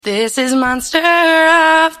This is Monster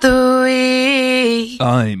of the Week.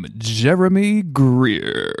 I'm Jeremy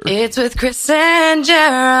Greer. It's with Chris and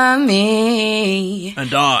Jeremy.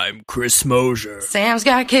 And I'm Chris Mosier. Sam's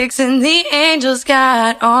got kicks and the Angels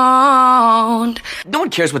got owned. No one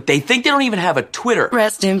cares what they think. They don't even have a Twitter.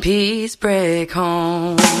 Rest in peace, break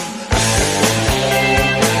home.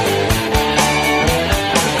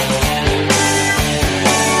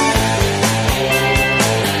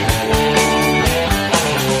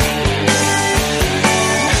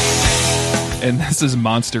 And this is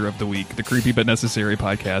Monster of the Week, the creepy but necessary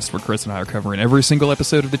podcast where Chris and I are covering every single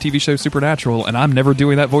episode of the TV show Supernatural, and I'm never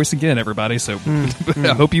doing that voice again, everybody, so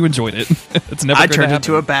I hope you enjoyed it. It's never I going to turned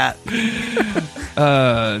happen. into a bat.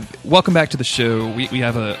 Welcome back to the show. We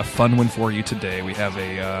have a fun one for you today. We have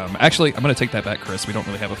a... actually, I'm going to take that back, Chris. We don't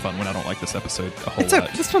really have a fun one. I don't like this episode a whole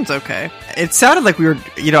lot. This one's okay. It sounded like we were,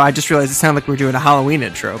 I just realized it sounded like we were doing a Halloween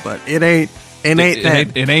intro, but it ain't. It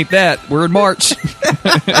ain't that. We're in March.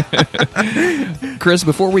 Chris,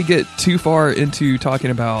 before we get too far into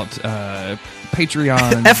talking about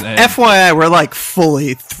Patreon... FYI, we're like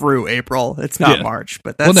fully through April. It's not March,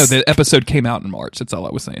 but that's... Well, no, the episode came out in March. That's all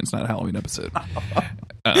I was saying. It's not a Halloween episode.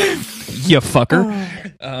 You fucker.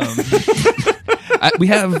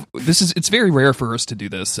 It's very rare for us to do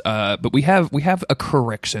this, but we have a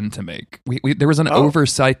correction to make. There was an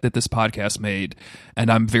oversight that this podcast made,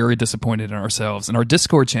 and I'm very disappointed in ourselves. And our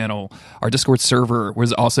Discord channel, our Discord server,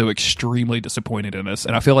 was also extremely disappointed in us,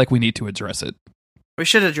 and I feel like we need to address it. We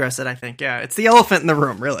should address it, I think. Yeah, it's the elephant in the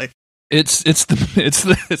room, really. It's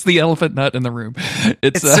the elephant nut in the room.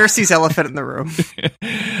 It's Cersei's elephant in the room.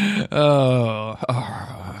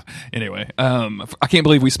 Anyway, I can't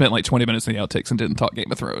believe we spent like 20 minutes in the outtakes and didn't talk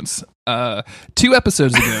Game of Thrones. 2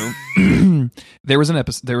 episodes ago, there was an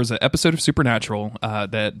episode of Supernatural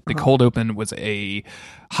that the cold open was a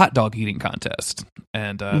hot dog eating contest,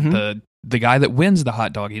 and the guy that wins the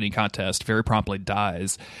hot dog eating contest very promptly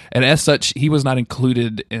dies, and as such, he was not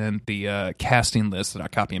included in the casting list that I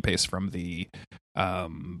copy and paste from the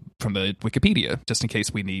Wikipedia, just in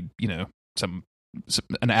case we need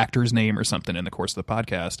an actor's name or something in the course of the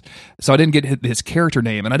podcast. So I didn't get his character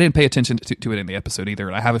name, and I didn't pay attention to it in the episode either,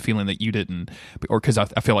 and I have a feeling that you didn't, or because I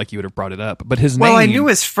feel like you would have brought it up. But his name... Well, I knew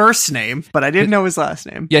his first name, but I didn't know his last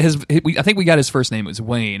name. Yeah, I think we got his first name was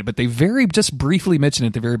Wayne, but they just briefly mentioned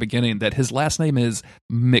at the very beginning that his last name is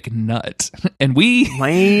McNutt. And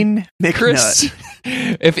Wayne McNutt. Chris,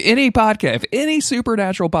 if any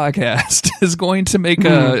Supernatural podcast is going to make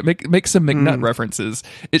some McNutt references,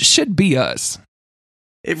 it should be us.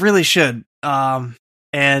 It really should.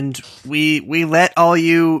 And we let all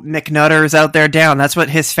you McNutters out there down. That's what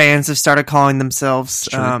his fans have started calling themselves.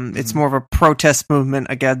 It's more of a protest movement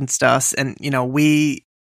against us. And, we,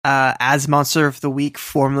 as Monster of the Week,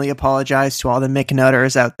 formally apologize to all the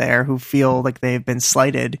McNutters out there who feel like they've been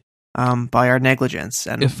slighted by our negligence,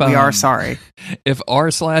 and we are sorry. If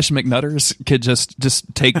r/McNutters could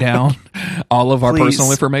just take down all of our personal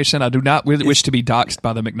information, I do not wish to be doxxed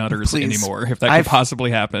by the McNutters anymore, if that could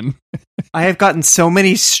possibly happen. I have gotten so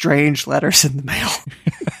many strange letters in the mail.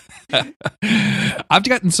 I've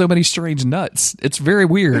gotten so many strange nuts. It's very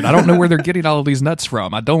weird. I don't know where they're getting all of these nuts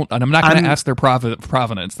from. I'm not going to ask their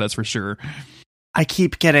provenance, that's for sure. I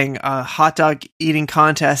keep getting hot dog eating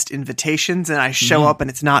contest invitations, and I show up and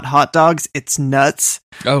it's not hot dogs, it's nuts.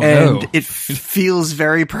 Oh, and no. It feels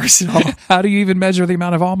very personal. How do you even measure the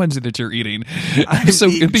amount of almonds that you're eating?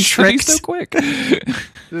 It'd be so quick.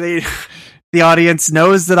 The audience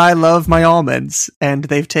knows that I love my almonds, and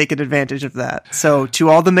they've taken advantage of that. So to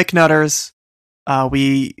all the McNutters,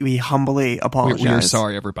 we humbly apologize. We are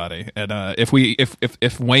sorry, everybody. And if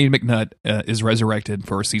Wayne McNutt is resurrected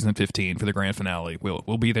for season 15 for the grand finale,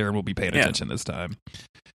 we'll be there and we'll be paying attention this time.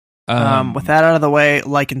 With that out of the way,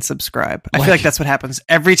 like and subscribe. I feel like that's what happens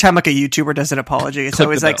every time like a YouTuber does an apology. It's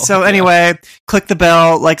always like, so anyway, click the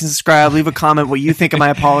bell, like and subscribe, leave a comment what you think of my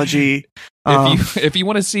apology. If you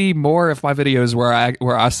want to see more of my videos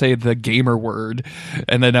where I say the gamer word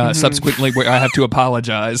and then subsequently where I have to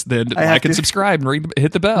apologize, then like and subscribe and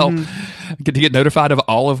hit the bell. Get to get notified of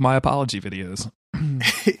all of my apology videos.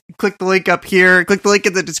 Click the link up here. Click the link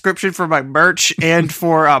in the description for my merch and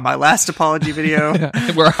for my last apology video,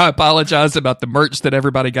 where I apologized about the merch that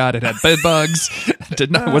everybody got. It had bed bugs.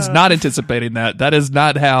 Was not anticipating that. That is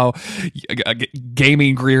not how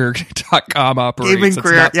GamingGreer.com operates. Gaming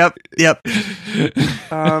Greer. Yep.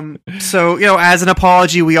 So as an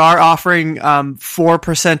apology, we are offering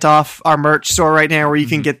 4% off our merch store right now, where you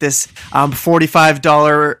can get this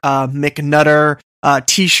 $45 McNutter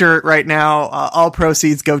t-shirt right now. All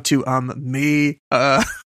proceeds go to me.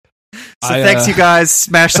 So thanks, you guys.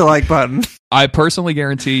 Smash the like button. I personally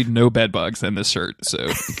guarantee no bed bugs in this shirt. So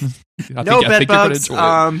no bed bugs.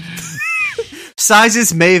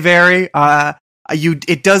 Sizes may vary.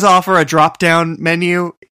 It does offer a drop down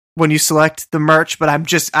menu when you select the merch, but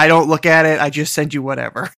I don't look at it. I just send you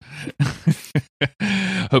whatever.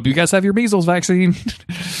 Hope you guys have your measles vaccine.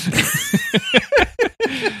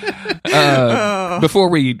 Before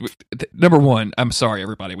we, number one, I'm sorry,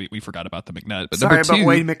 everybody, we forgot about the McNutt. But sorry number two, about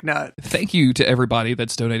Wayne McNutt. Thank you to everybody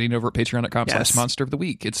that's donating over at patreon.com/monster of the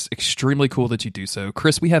week. It's extremely cool that you do so.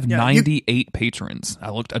 Chris, we have 98 patrons.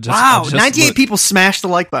 I just 98 people smashed the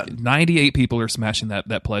like button. 98 people are smashing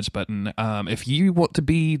that pledge button. If you want to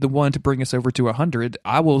be the one to bring us over to 100,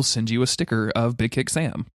 I will send you a sticker of Big Kick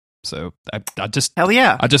Sam. So I just hell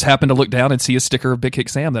yeah! I just happened to look down and see a sticker of Big Kick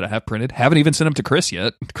Sam that I have printed. Haven't even sent them to Chris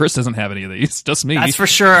yet. Chris doesn't have any of these. Just me. That's for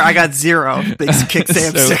sure. I got 0 Big Kick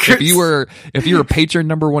Sam so stickers. If you're a patron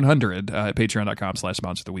number 100 at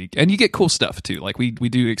patreon.com/monster of the week, and you get cool stuff too. Like we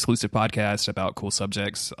do exclusive podcasts about cool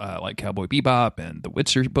subjects like Cowboy Bebop and the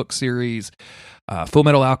Witcher book series, Full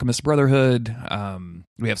Metal Alchemist Brotherhood.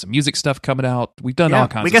 We have some music stuff coming out. We've done all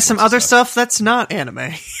kinds. We got some other stuff that's not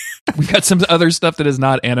anime. We got some other stuff that is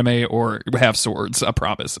not anime or have swords. I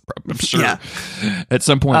promise. I'm sure. Yeah. At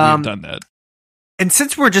some point we've done that. And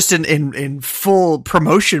since we're just in full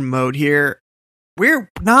promotion mode here,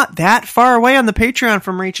 we're not that far away on the Patreon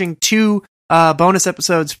from reaching 2 bonus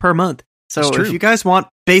episodes per month. So if you guys want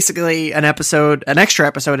basically an extra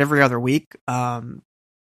episode every other week,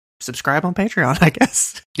 subscribe on Patreon, I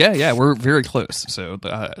guess. Yeah, we're very close. So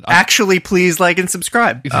actually, please like and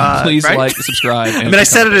subscribe. Please right? like, subscribe. I mean, I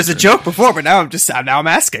said it as a joke before, but now I'm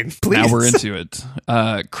asking. Please. Now we're into it.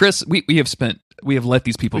 Chris, we have let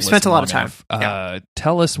these people. We spent a lot of time.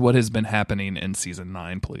 Tell us what has been happening in season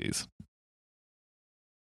 9, please.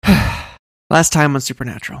 Last time on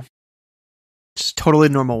Supernatural. Just totally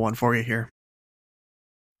normal one for you here.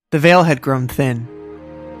 The veil had grown thin.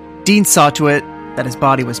 Dean saw to it that his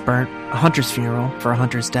body was burnt, a hunter's funeral for a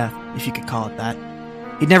hunter's death, if you could call it that.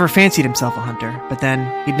 He'd never fancied himself a hunter, but then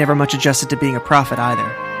he'd never much adjusted to being a prophet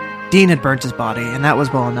either. Dean had burnt his body, and that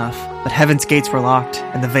was well enough, but heaven's gates were locked,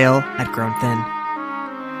 and the veil had grown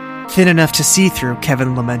thin. Thin enough to see through,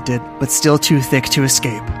 Kevin lamented, but still too thick to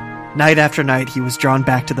escape. Night after night, he was drawn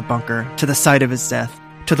back to the bunker, to the site of his death,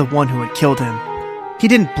 to the one who had killed him. He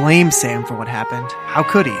didn't blame Sam for what happened. How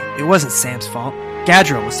could he? It wasn't Sam's fault.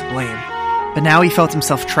 Gadriel was to blame. But now he felt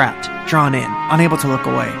himself trapped, drawn in, unable to look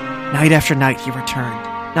away. Night after night he returned,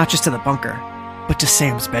 not just to the bunker, but to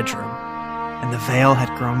Sam's bedroom. And the veil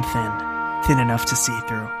had grown thin enough to see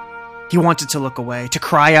through. He wanted to look away, to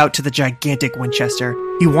cry out to the gigantic Winchester.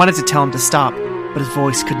 He wanted to tell him to stop, but his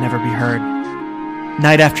voice could never be heard.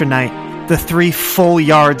 Night after night, the 3 full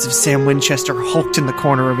yards of Sam Winchester hulked in the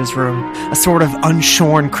corner of his room, a sort of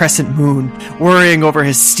unshorn crescent moon, worrying over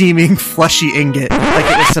his steaming, fleshy ingot like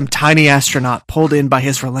it was some tiny astronaut pulled in by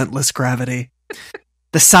his relentless gravity.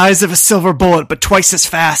 The size of a silver bullet, but twice as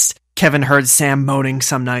fast, Kevin heard Sam moaning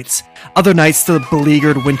some nights. Other nights, the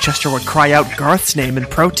beleaguered Winchester would cry out Garth's name in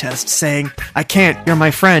protest, saying, "I can't, you're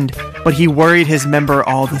my friend," but he worried his member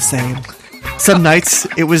all the same. Some nights,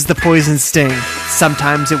 it was the poison sting.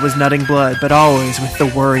 Sometimes it was nutting blood, but always with the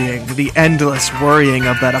worrying, the endless worrying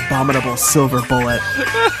of that abominable silver bullet.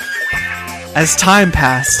 As time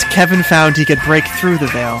passed, Kevin found he could break through the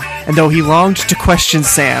veil, and though he longed to question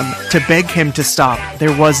Sam, to beg him to stop,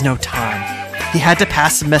 there was no time. He had to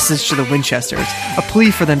pass a message to the Winchesters, a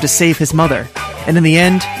plea for them to save his mother, and in the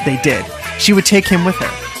end, they did. She would take him with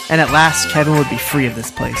her, and at last Kevin would be free of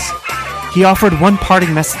this place. He offered one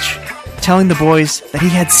parting message, telling the boys that he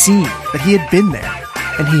had seen, that he had been there,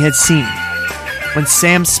 and he had seen. When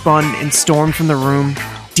Sam spun and stormed from the room,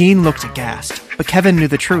 Dean looked aghast, but Kevin knew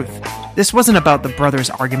the truth. This wasn't about the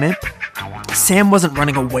brothers' argument. Sam wasn't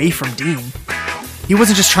running away from Dean. He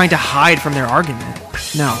wasn't just trying to hide from their argument.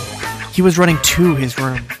 No, he was running to his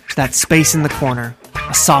room, to that space in the corner,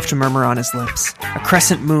 a soft murmur on his lips, a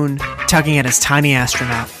crescent moon tugging at his tiny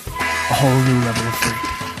astronaut, a whole new level of freak.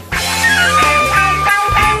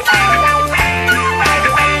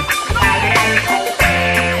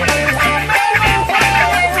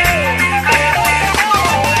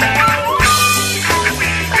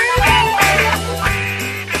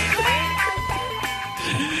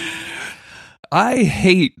 I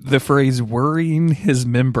hate the phrase "worrying his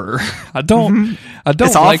member." I don't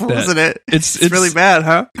It's like awful, that. isn't it? It's really bad,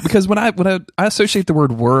 huh? Because when I associate the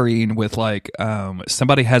word worrying with like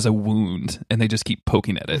somebody has a wound and they just keep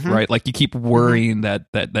poking at it, right? Like you keep worrying that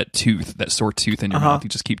tooth, that sore tooth in your mouth. You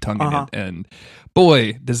just keep tonguing it, and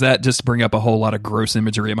boy, does that just bring up a whole lot of gross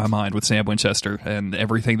imagery in my mind with Sam Winchester and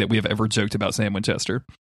everything that we have ever joked about Sam Winchester.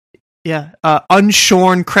 Yeah,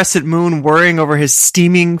 unshorn crescent moon worrying over his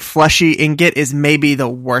steaming fleshy ingot is maybe the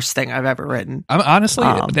worst thing I've ever written. Honestly,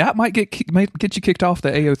 that might get you kicked off the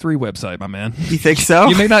AO3 website, my man. You think so?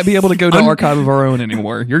 You may not be able to go to Archive of Our Own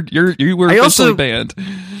anymore. You were officially banned.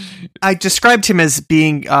 I described him as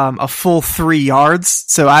being a full 3 yards,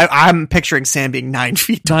 so I'm picturing Sam being 9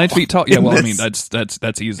 feet tall. 9 feet tall. Yeah, well, I mean that's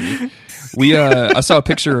easy. We I saw a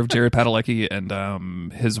picture of Jared Padalecki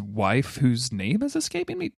and his wife, whose name is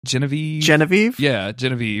escaping me, Genevieve. Yeah,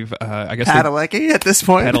 Genevieve. I guess Padalecki at this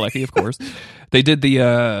point. Padalecki, of course. They did the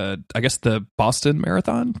I guess the Boston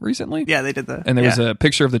Marathon recently. Yeah, they did that. And there was a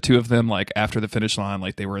picture of the two of them like after the finish line,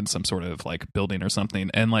 like they were in some sort of like building or something,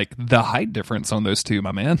 and like the height difference on those two,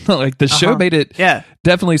 my man. Like the show made it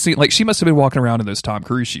definitely seem like she must have been walking around in those Tom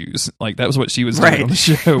Cruise shoes. Like that was what she was doing on the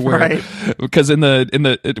show. Where because in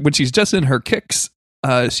the when she's just in her kicks,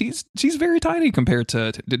 she's very tiny compared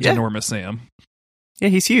to ginormous Sam. Yeah,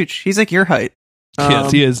 he's huge. He's like your height.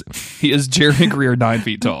 Yes, he is. He is Jeremy Greer, 9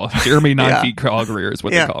 feet tall. Jeremy 9 feet tall Greer is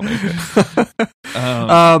what they call me.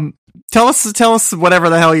 Tell us whatever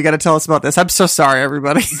the hell you got to tell us about this. I'm so sorry,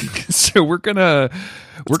 everybody. So we're gonna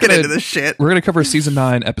get into this shit. We're gonna cover season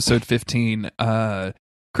 9, episode 15.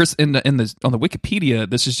 Chris, on the Wikipedia,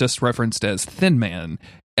 this is just referenced as Thin Man.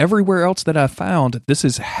 Everywhere else that I found, this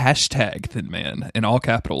is hashtag Thin Man in all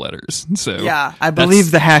capital letters. So yeah, I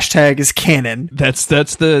believe the hashtag is canon. That's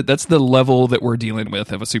the level that we're dealing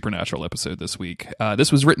with of a Supernatural episode this week.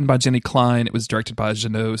 This was written by Jenny Klein. It was directed by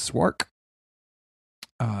Jeannot Swark.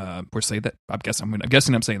 We're saying that. I'm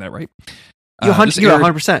guessing I'm saying that right. You're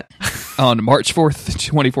 100%. On March 4th,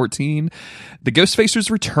 2014, the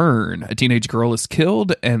Ghostfacers return. A teenage girl is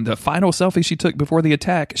killed, and the final selfie she took before the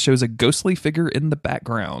attack shows a ghostly figure in the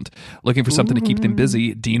background. Looking for something to keep them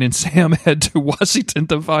busy, Dean and Sam head to Washington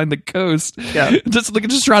to find the ghost. Yeah.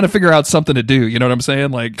 Just trying to figure out something to do. You know what I'm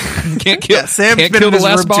saying? Like, can't kill the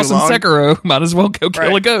last boss in Sekiro. Might as well go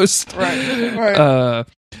kill a ghost. Right.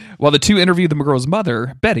 While the two interview the girl's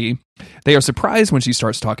mother, Betty, they are surprised when she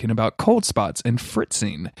starts talking about cold spots and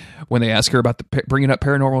fritzing. When they ask her about bringing up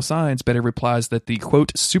paranormal signs, Betty replies that the,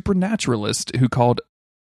 quote, supernaturalist who called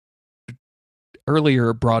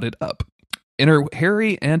earlier brought it up. Enter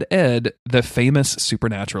Harry and Ed, the famous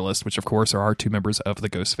supernaturalist, which of course are our two members of the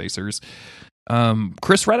Ghostfacers.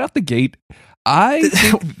 Chris, right out the gate, I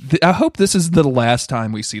hope this is the last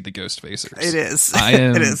time we see the Ghostfacers. It is.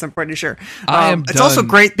 It is. I'm pretty sure. It's also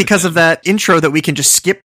great because of that intro that we can just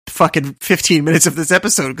skip fucking 15 minutes of this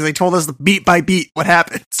episode because they told us beat by beat what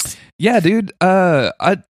happens. Yeah, dude.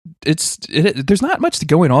 There's not much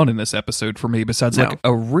going on in this episode for me besides like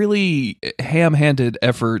a really ham-handed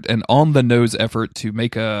effort and on-the-nose effort to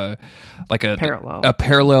make a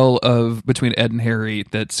parallel of between Ed and Harry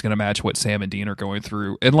that's going to match what Sam and Dean are going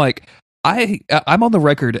through. And like I'm on the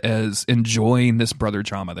record as enjoying this brother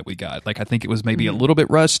drama that we got. Like, I think it was maybe a little bit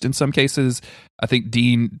rushed in some cases. I think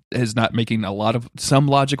Dean is not making some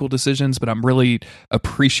logical decisions, but I'm really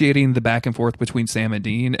appreciating the back and forth between Sam and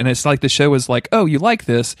Dean. And it's like the show is like, oh, you like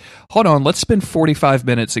this? Hold on, let's spend 45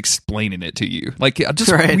 minutes explaining it to you. Like,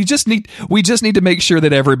 we just need to make sure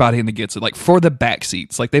that everybody in the gets it. Like for the back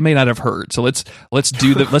seats, like they may not have heard. So let's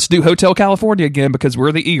do Hotel California again because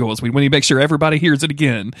we're the Eagles. We want to make sure everybody hears it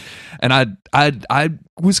again. And I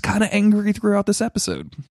was kind of angry throughout this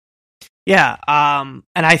episode. Yeah, and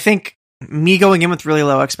I think me going in with really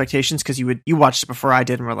low expectations because you watched it before I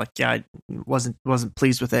did and were like, yeah, I wasn't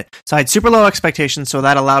pleased with it. So I had super low expectations, so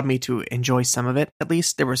that allowed me to enjoy some of it. At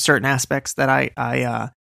least there were certain aspects that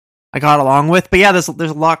I got along with. But yeah, there's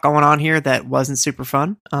a lot going on here that wasn't super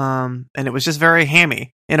fun. And it was just very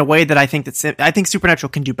hammy in a way that I think Supernatural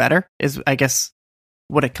can do better. Is I guess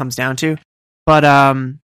what it comes down to. But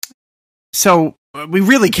so we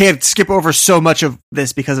really can't skip over so much of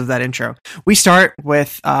this because of that intro. We start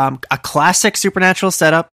with a classic Supernatural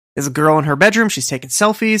setup. There's a girl in her bedroom. She's taking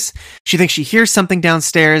selfies. She thinks she hears something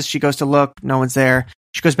downstairs. She goes to look. No one's there.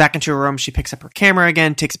 She goes back into her room. She picks up her camera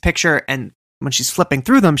again, takes a picture, and when she's flipping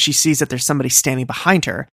through them, she sees that there's somebody standing behind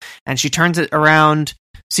her. And she turns it around,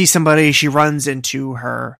 sees somebody. She runs into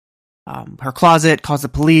her closet, calls the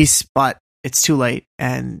police, but it's too late,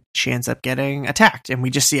 and she ends up getting attacked. And we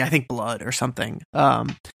just see, I think, blood or something.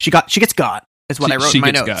 She gets got, is what I wrote she in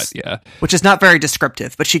my gets notes. got, yeah. Which is not very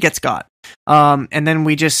descriptive, but she gets got. And then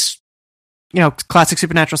we just, classic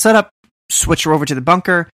Supernatural setup, switch her over to the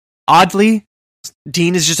bunker. Oddly,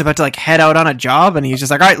 Dean is just about to head out on a job, and he's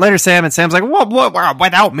just like, all right, later, Sam. And Sam's like, what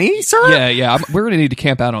without me, sir? Yeah. We're going to need to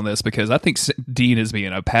camp out on this because I think Dean is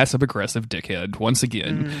being a passive-aggressive dickhead once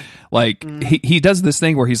again. He does this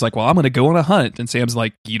thing where he's like, well, I'm going to go on a hunt. And Sam's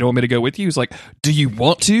like, you don't want me to go with you? He's like, do you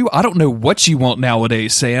want to? I don't know what you want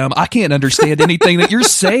nowadays, Sam. I can't understand anything that you're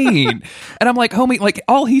saying. And I'm like, homie,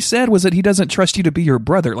 all he said was that he doesn't trust you to be your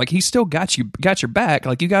brother. He still got your back.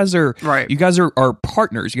 You guys are right. You guys are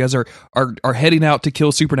partners. You guys are heading out to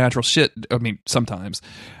kill supernatural shit. I mean, sometimes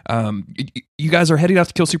you guys are heading out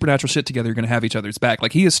to kill supernatural shit together. You're going to have each other's back.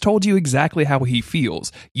 He has told you exactly how he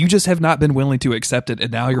feels. You just have not been willing to accept it,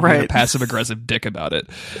 and now you're being a passive aggressive dick about it.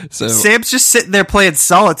 So Sam's just sitting there playing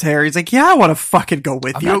solitaire. He's like, yeah, I want to fucking go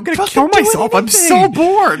with you. I'm going to kill myself. I'm so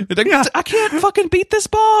bored. I can't fucking beat this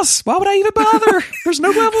boss. Why would I even bother? There's no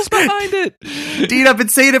levels behind it. Dean, I've been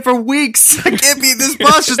saying it for weeks. I can't beat this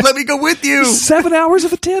boss. Just let me go with you. 7 hours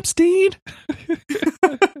of attempts, Dean.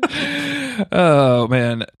 Oh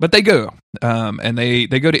man, but they go and they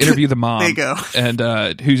go to interview the mom. They go, and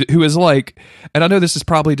who is and I know this is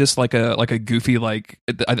probably just a goofy I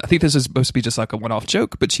think this is supposed to be just a one-off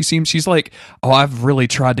joke, but she's like, oh, I've really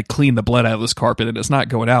tried to clean the blood out of this carpet and it's not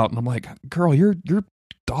going out. And I'm like, girl, your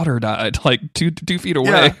daughter died 2 feet away.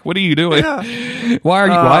 Yeah. What are you doing? Yeah.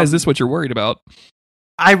 Why is this what you're worried about?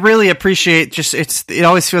 I really appreciate it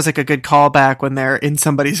always feels like a good callback when they're in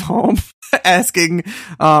somebody's home asking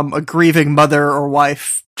a grieving mother or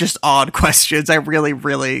wife just odd questions. I really,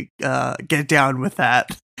 really get down with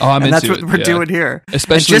that. Oh, and that's what we're doing here.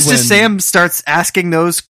 Especially and as Sam starts asking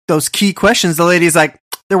those key questions, the lady's like,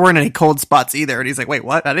 there weren't any cold spots either. And he's like, wait,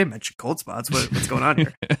 what? I didn't mention cold spots. What's going on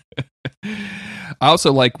here? I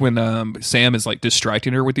also like when Sam is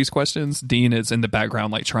distracting her with these questions. Dean is in the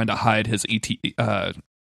background trying to hide his EMF.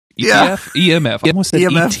 I almost said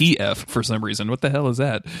ETF for some reason. What the hell is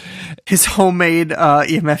that? His homemade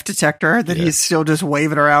EMF detector that he's still just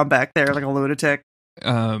waving around back there like a lunatic.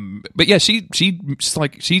 But yeah, she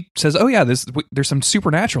says, oh yeah, there's some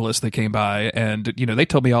supernaturalists that came by, and they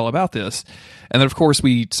told me all about this. And then of course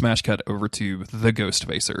we smash cut over to the Ghost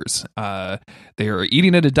Facers. They are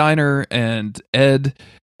eating at a diner, and Ed,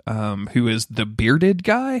 who is the bearded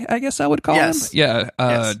guy, I guess I would call him. Yeah.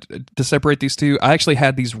 To separate these two, I actually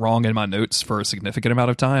had these wrong in my notes for a significant amount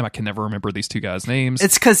of time. I can never remember these two guys' names.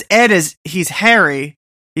 It's because Ed he's hairy.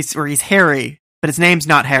 He's hairy, but his name's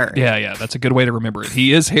not Harry. Yeah, that's a good way to remember it.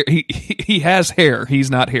 He is he has hair. He's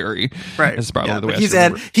not Harry. Right. That's probably the way he's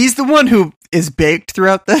Ed. He's the one who is baked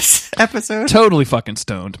throughout this episode. Totally fucking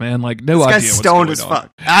stoned, man. No this idea guy's what's stoned going as on.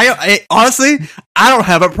 fuck. I honestly, I don't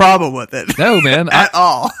have a problem with it. No, man. At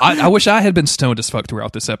all. I wish I had been stoned as fuck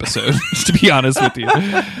throughout this episode, to be honest with you.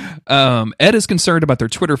 Ed is concerned about their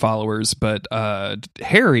Twitter followers, but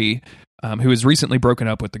Harry, who has recently broken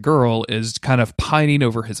up with the girl, is kind of pining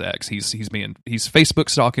over his ex. He's Facebook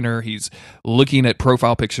stalking her. He's looking at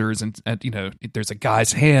profile pictures, and there's a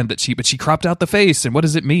guy's hand but she cropped out the face, and what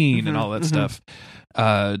does it mean, and all that stuff.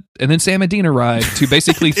 And then Sam and Dean arrive to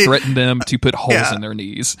basically threaten them to put holes in their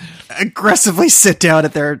knees. Aggressively sit down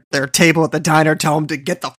at their table at the diner, tell them to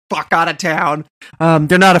get the fuck out of town.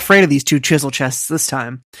 They're not afraid of these two chisel chests this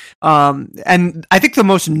time. And I think the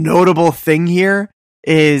most notable thing here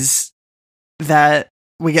is that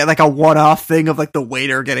we get a one-off thing of the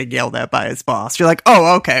waiter getting yelled at by his boss. You're like,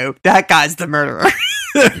 oh, okay, that guy's the murderer.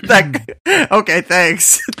 Okay,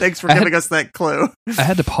 thanks for giving us that clue. I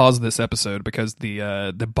had to pause this episode because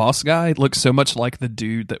the boss guy looks so much like the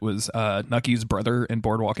dude that was Nucky's brother in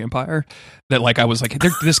Boardwalk Empire that I was like,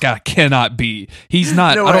 this guy cannot be. He's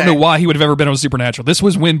not. No I don't way. know why he would have ever been on Supernatural. This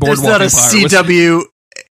was when Boardwalk There's not Empire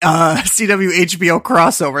a CW HBO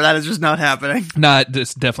crossover. That is just not happening.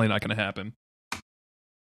 It's definitely not going to happen.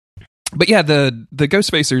 But yeah, the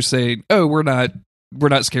Ghost Facers say, oh, we're not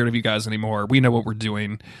scared of you guys anymore. We know what we're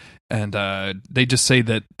doing. And they just say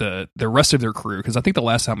that the rest of their crew, because I think the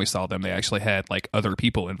last time we saw them, they actually had other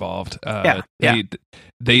people involved.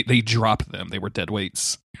 They dropped them. They were dead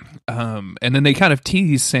weights. And then they kind of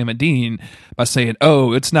tease Sam and Dean by saying,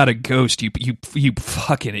 oh, it's not a ghost, you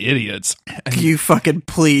fucking idiots. And, you fucking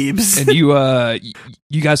plebes. And you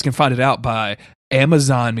guys can find it out by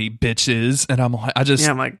Amazon me, bitches. And I'm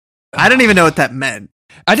like, I didn't even know what that meant.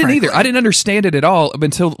 I didn't either. frankly. I didn't understand it at all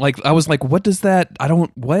until like I was like, what does that?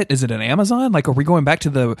 What is it? An Amazon? Like, are we going back to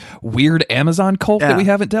the weird Amazon cult that we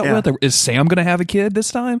haven't dealt with? Or is Sam going to have a kid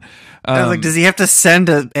this time? I was like, does he have to send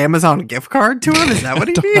an Amazon gift card to him? Is that what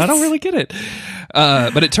he needs? I don't really get it.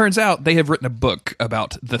 But it turns out they have written a book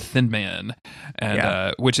about the Thin Man,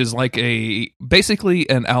 and which is like basically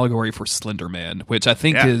an allegory for Slender Man, which I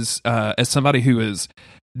think is as somebody who is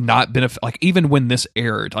not been like, even when this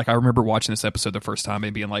aired, like I remember watching this episode the first time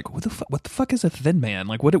and being like, what the fuck is a Thin Man?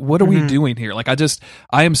 Like what are we doing here? Like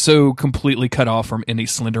I am so completely cut off from any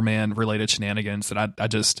Slender Man related shenanigans that I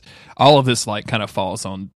just all of this like kind of falls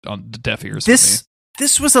on deaf ears for me.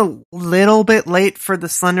 This was a little bit late for the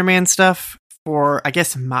Slender Man stuff for, I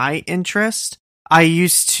guess, my interest. I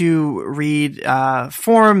used to read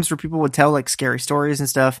forums where people would tell like scary stories and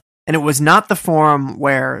stuff, and it was not the forum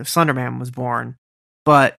where Slender Man was born,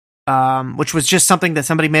 but which was just something that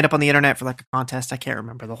somebody made up on the internet for like a contest. I can't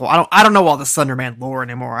remember the whole. I don't know all the Slender Man lore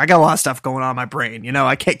anymore. I got a lot of stuff going on in my brain. You know,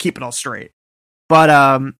 I can't keep it all straight. But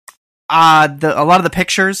a lot of the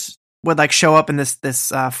pictures would like show up in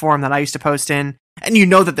this forum that I used to post in, and you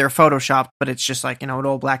know that they're photoshopped, but it's just like, you know, an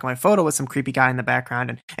old black and white photo with some creepy guy in the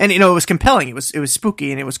background, and you know, it was compelling. It was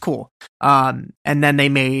spooky and it was cool. And then they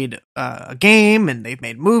made a game, and they've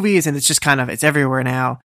made movies, and it's just kind of, it's everywhere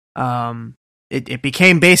now. It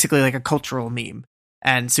became basically like a cultural meme,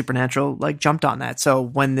 and Supernatural like jumped on that. So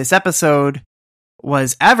when this episode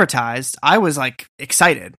was advertised, I was like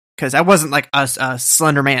excited because I wasn't like a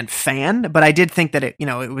Slender Man fan, but I did think that it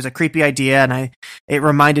was a creepy idea, and it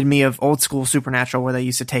reminded me of old school Supernatural where they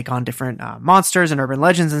used to take on different monsters and urban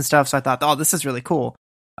legends and stuff. So I thought, oh, this is really cool.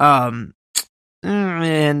 And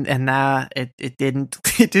it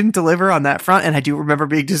didn't deliver on that front, and I do remember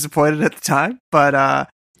being disappointed at the time,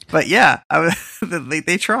 but yeah,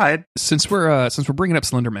 they tried. Since we're bringing up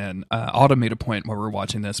Slender Man, Autumn made a point while we were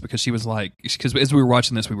watching this because she was like, because as we were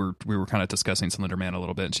watching this, we were kind of discussing Slender Man a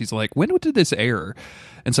little bit, and she's like, when did this air?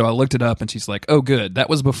 And so I looked it up, and she's like, oh, good, that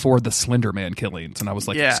was before the Slender Man killings. And I was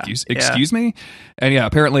like, excuse me? And yeah,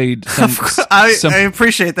 apparently, I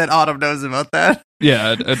appreciate that Autumn knows about that.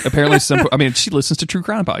 Yeah, apparently I mean, she listens to true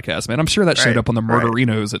crime podcasts, man. I'm sure that showed up on the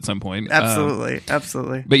Murderinos at some point.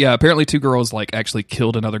 Absolutely. But yeah, apparently 2 girls like actually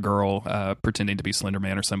killed another girl pretending to be Slender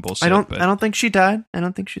Man or some bullshit. I don't think she died.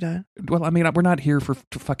 Well, I mean, we're not here for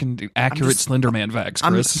fucking accurate Slender Man facts,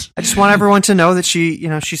 Chris. I just want everyone to know that she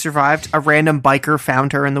survived. A random biker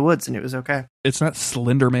found her in the woods, and it was okay. It's not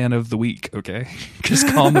Slender Man of the week, okay? Just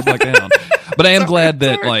calm the fuck down. But I am glad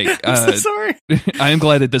that I'm so sorry. I am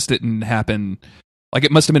glad that this didn't happen. Like,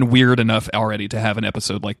 it must have been weird enough already to have an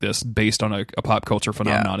episode like this based on a pop culture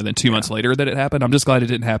phenomenon, and then 2 months later that it happened. I'm just glad it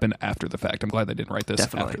didn't happen after the fact. I'm glad they didn't write this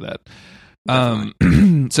after that.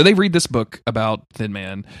 So they read this book about Thin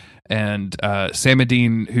Man, and Sam and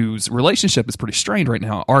Dean, whose relationship is pretty strained right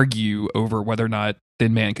now, argue over whether or not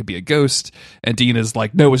Thin Man could be a ghost. And Dean is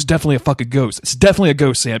like, no, it's definitely a fucking ghost. It's definitely a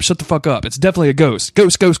ghost, Sam. Shut the fuck up. It's definitely a ghost.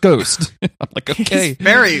 Ghost. I'm like, okay. He's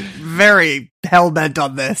very, very hell-bent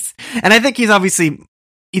on this. And I think he's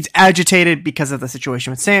agitated because of the situation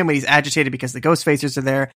with Sam, but he's agitated because the ghost facers are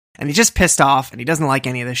there, and he's just pissed off, and he doesn't like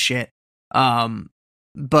any of this shit.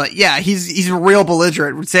 But yeah, he's real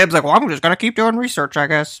belligerent. Sam's like, well, I'm just gonna keep doing research, I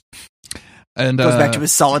guess. And goes back to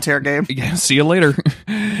his solitaire game. Yeah, see you later.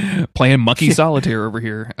 Playing monkey solitaire over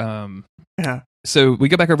here. Yeah. So we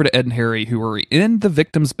go back over to Ed and Harry, who are in the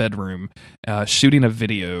victim's bedroom, shooting a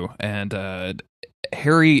video, and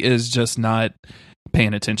Harry is just not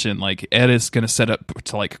paying attention. Like, Ed is going to set up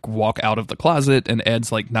to like walk out of the closet, and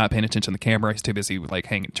Ed's like not paying attention to the camera. He's too busy like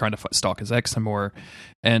trying to stalk his ex some more.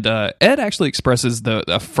 And Ed actually expresses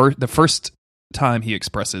the first time he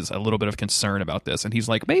expresses a little bit of concern about this, and he's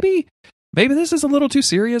like, maybe this is a little too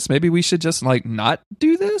serious. Maybe we should just like not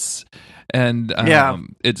do this. And Ed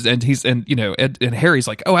and Harry's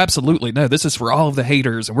like, oh, absolutely, no, this is for all of the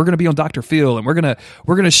haters, and we're gonna be on Dr. Phil, and we're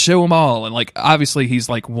gonna show them all. And like, obviously he's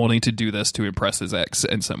like wanting to do this to impress his ex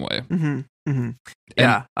in some way.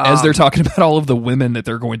 Yeah. As they're talking about all of the women that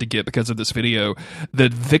they're going to get because of this video, the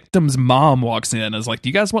victim's mom walks in and is like, do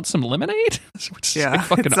you guys want some lemonade? Which is like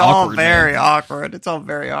fucking it's all awkward, very man. awkward. It's all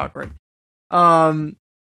very awkward.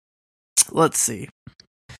 Let's see.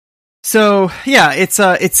 So yeah, it's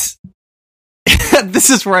this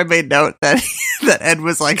is where I made note that Ed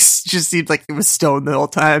was like, just seemed like he was stoned the whole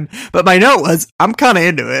time. But my note was, I'm kind of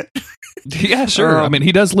into it. Yeah, sure. I mean,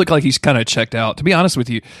 he does look like he's kind of checked out. To be honest with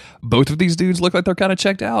you, both of these dudes look like they're kind of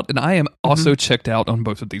checked out, and I am also checked out on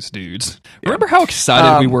both of these dudes. Remember how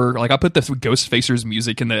excited we were? Like, I put the Ghost Facers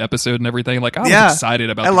music in the episode and everything. Like, I was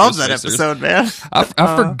excited about. I love that episode, man. I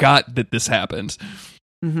forgot that this happened.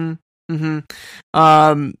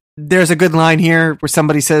 There's a good line here where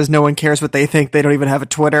somebody says no one cares what they think. They don't even have a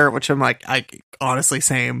Twitter, which I'm like, I honestly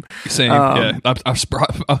same. Yeah.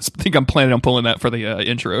 I think I'm planning on pulling that for the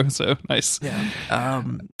intro. So nice. Yeah.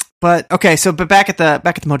 But back at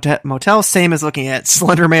the motel, Sam is looking at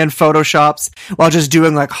Slenderman photoshops while just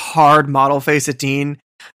doing like hard model face at Dean.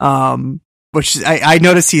 Which I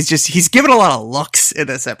noticed he's given a lot of looks in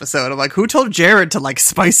this episode. I'm like, who told Jared to like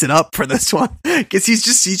spice it up for this one? Because he's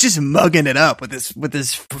just mugging it up with his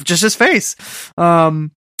face.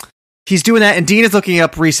 He's doing that, and Dean is looking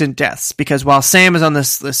up recent deaths because while Sam is on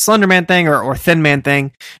this Slenderman thing or Thin Man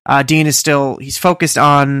thing, Dean is he's focused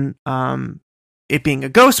on it being a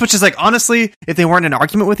ghost, which is like, honestly, if they weren't in an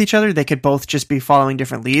argument with each other, they could both just be following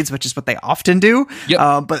different leads, which is what they often do.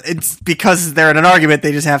 Yep. But it's because they're in an argument,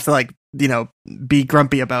 they just have to like, be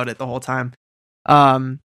grumpy about it the whole time.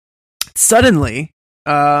 Suddenly,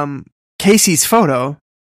 Casey's photo,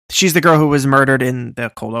 she's the girl who was murdered in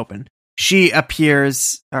the cold open. She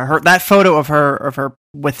appears, that photo of her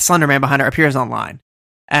with Slenderman behind her appears online.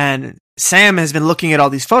 And Sam has been looking at all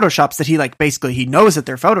these photoshops that he knows that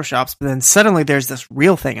they're photoshops, but then suddenly there's this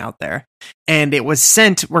real thing out there. And it was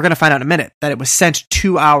sent, we're going to find out in a minute, that it was sent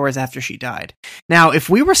 2 hours after she died. Now, if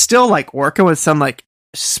we were still like working with some like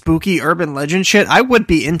spooky urban legend shit, I would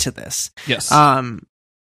be into this. Yes.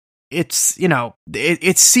 It's,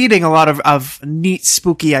 it's seeding a lot of neat,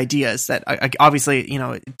 spooky ideas that obviously,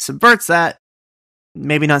 it subverts that,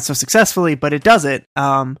 maybe not so successfully, but it does it.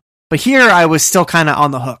 But here I was still kind of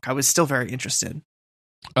on the hook. I was still very interested.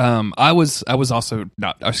 I was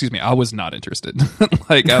not interested.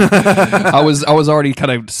 Like, I was already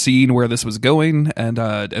kind of seeing where this was going. And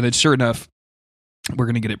then sure enough, we're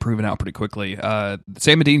going to get it proven out pretty quickly.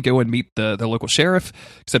 Sam and Dean go and meet the local sheriff,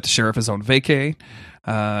 except the sheriff is on vacay.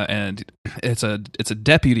 And it's a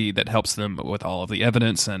deputy that helps them with all of the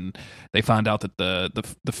evidence, and they find out that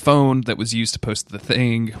the phone that was used to post the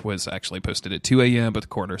thing was actually posted at 2 a.m., but the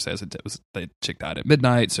coroner says the chick died at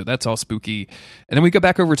midnight, so that's all spooky. And then we go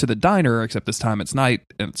back over to the diner, except this time it's night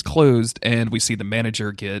and it's closed, and we see the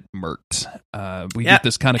manager get murked. We get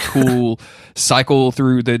this kind of cool cycle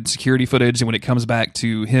through the security footage, and when it comes back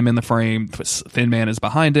to him in the frame, Thin Man is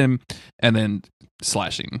behind him, and then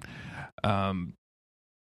slashing.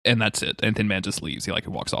 And that's it. And Thin Man just leaves. He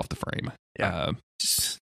walks off the frame. Yeah.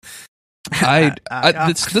 This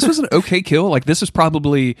was an okay kill. Like, this is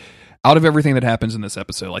probably, out of everything that happens in this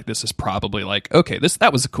episode, like, this is probably okay,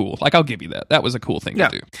 that was cool. Like, I'll give you that. That was a cool thing to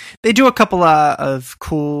do. They do a couple of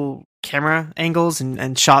cool camera angles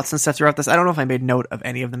and shots and stuff throughout this. I don't know if I made note of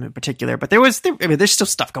any of them in particular, but there's still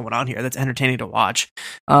stuff going on here that's entertaining to watch.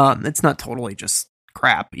 It's not totally just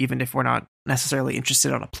crap, even if we're not necessarily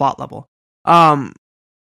interested on a plot level.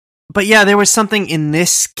 But yeah, there was something in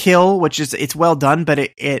this kill, which is, it's well done, but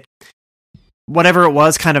it whatever it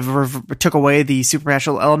was kind of took away the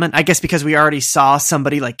supernatural element. I guess because we already saw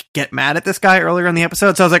somebody get mad at this guy earlier in the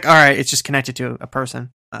episode. So I was like, all right, it's just connected to a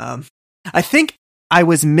person. I think I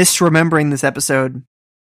was misremembering this episode,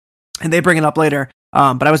 and they bring it up later.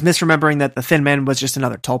 But I was misremembering that the Thin Man was just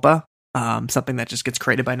another tulpa, something that just gets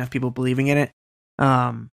created by enough people believing in it.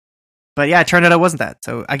 But yeah, it turned out it wasn't that.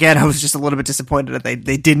 So again, I was just a little bit disappointed that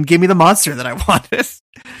they didn't give me the monster that I wanted.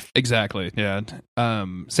 Exactly. Yeah.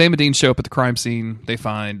 Sam and Dean show up at the crime scene. They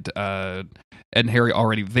find Ed and Harry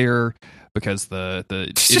already there because the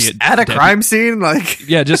just at a crime scene,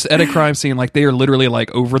 just at a crime scene. Like, they are literally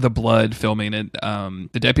over the blood filming it.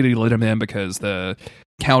 The deputy let him in because the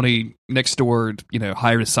county next door,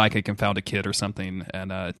 hired a psychic and found a kid or something.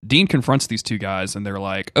 And Dean confronts these two guys, and they're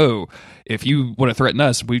like, "Oh, if you want to threaten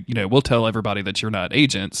us, we'll tell everybody that you're not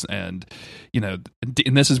agents." And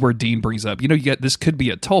and this is where Dean brings up, this could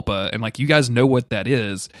be a tulpa, and you guys know what that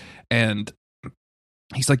is. And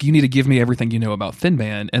he's like, "You need to give me everything you know about Thin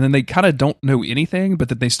Man." And then they kind of don't know anything, but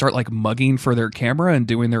then they start mugging for their camera and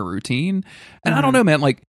doing their routine. And I don't know, man,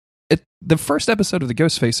 the first episode of the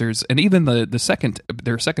Ghostfacers, and even their second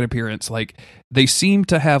appearance, they seem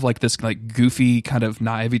to have this goofy kind of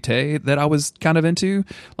naivete that I was kind of into.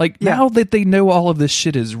 Now that they know all of this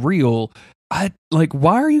shit is real,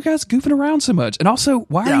 why are you guys goofing around so much? And also,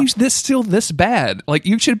 why are you still this bad?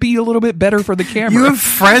 You should be a little bit better for the camera. You have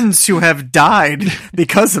friends who have died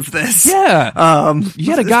because of this. Yeah.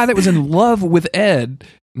 You had a guy that was in love with Ed.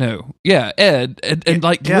 No, yeah, Ed, and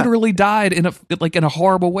literally died in a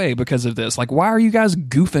horrible way because of this. Why are you guys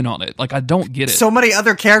goofing on it? I don't get it. So many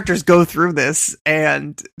other characters go through this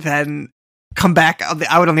and then come back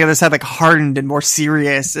out on the other side hardened and more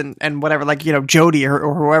serious and whatever, Jody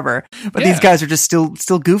or whoever. But these guys are just still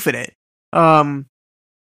goofing it.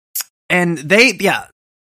 And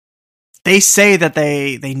they say that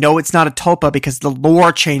they know it's not a tulpa because the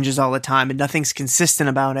lore changes all the time and nothing's consistent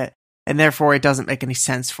about it, and therefore it doesn't make any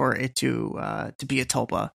sense for it to be a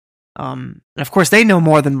tulpa. And of course, they know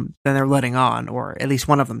more than they're letting on, or at least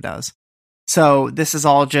one of them does. So this is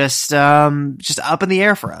all just up in the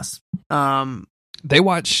air for us. They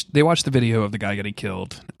watch the video of the guy getting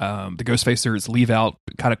killed. The Ghostfacers leave out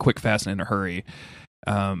kind of quick, fast, and in a hurry.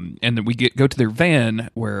 And then we go to their van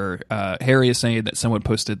where Harry is saying that someone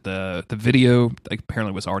posted the video, like,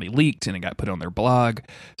 apparently was already leaked and it got put on their blog.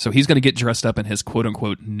 So he's going to get dressed up in his quote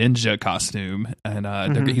unquote ninja costume, and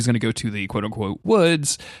he's going to go to the quote unquote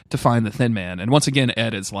woods to find the Thin Man. And once again,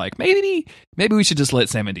 Ed is like, maybe we should just let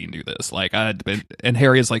Sam and Dean do this. Like, and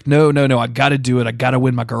Harry is like, no, I got to do it. I got to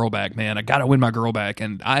win my girl back, man. I got to win my girl back.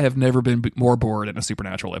 And I have never been more bored in a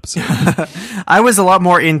Supernatural episode. I was a lot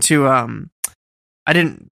more into I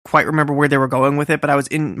didn't quite remember where they were going with it, but I was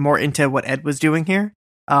more into what Ed was doing here.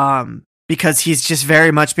 Because he's just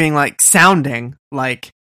very much being like, sounding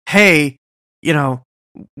like, hey,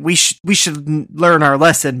 we should learn our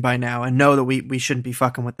lesson by now and know that we shouldn't be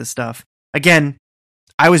fucking with this stuff. Again,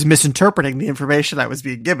 I was misinterpreting the information I was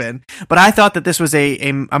being given, but I thought that this was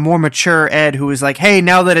a more mature Ed who was like, hey,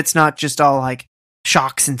 now that it's not just all like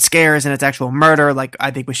shocks and scares and it's actual murder, like,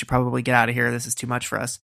 I think we should probably get out of here. This is too much for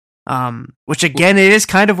us. Which again, it is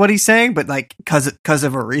kind of what he's saying, but like, cause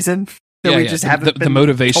of a reason that we just haven't been the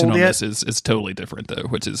motivation told on yet. This is totally different though,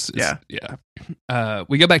 which is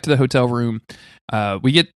we go back to the hotel room.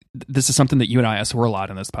 This is something that you and I asked for a lot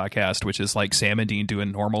in this podcast, which is like Sam and Dean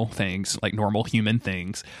doing normal things, like normal human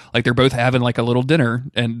things. Like they're both having like a little dinner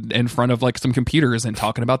and in front of like some computers and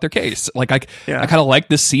talking about their case. Like I kind of like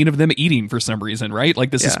this scene of them eating for some reason, right?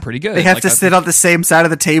 Like this is pretty good. They have like, to sit on the same side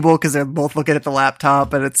of the table because they're both looking at the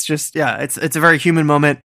laptop, and it's just it's a very human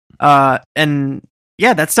moment. And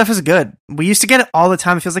yeah, that stuff is good. We used to get it all the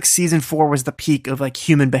time. It feels like season 4 was the peak of like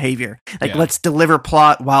human behavior. Like let's deliver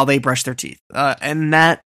plot while they brush their teeth, and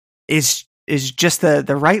that is just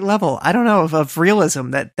the right level, I don't know, of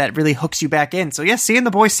realism that really hooks you back in. So yeah, seeing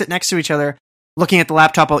the boys sit next to each other, looking at the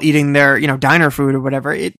laptop while eating their diner food or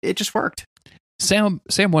whatever, it just worked. Sam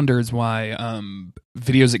wonders why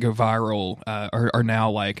videos that go viral are now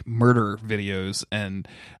like murder videos, and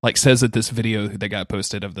like says that this video that got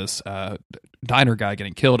posted of this diner guy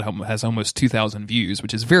getting killed has almost 2,000 views,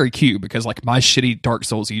 which is very cute because like my shitty Dark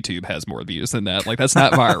Souls YouTube has more views than that. Like that's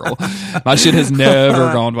not viral. My shit has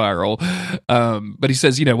never gone viral. But he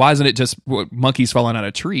says, why isn't it just monkeys falling out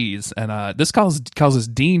of trees? And this causes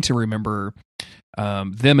Dean to remember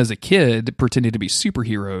them as a kid pretending to be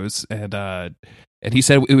superheroes, and he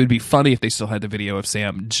said it would be funny if they still had the video of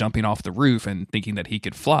Sam jumping off the roof and thinking that he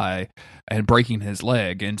could fly and breaking his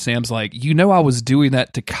leg. And Sam's like, I was doing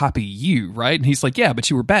that to copy you, right? And he's like, yeah, but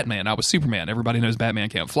you were Batman. I was Superman. Everybody knows Batman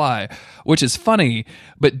can't fly, which is funny.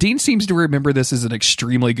 But Dean seems to remember this as an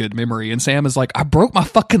extremely good memory. And Sam is like, I broke my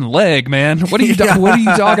fucking leg, man. What are you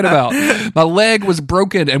talking about? My leg was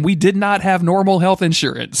broken and we did not have normal health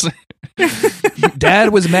insurance. Dad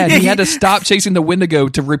was mad. He had to stop chasing the Wendigo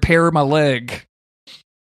to repair my leg.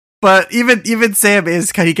 But even Sam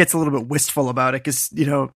he gets a little bit wistful about it because,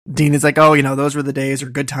 Dean is like, oh, those were the days or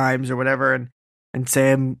good times or whatever. And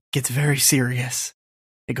Sam gets very serious.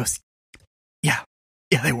 He goes, yeah,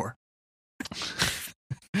 they were.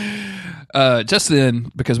 Just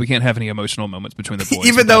then, because we can't have any emotional moments between the boys.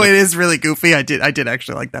 Even though it is really goofy, I did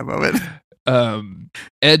actually like that moment.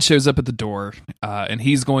 Ed shows up at the door, and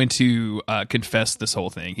he's going to confess this whole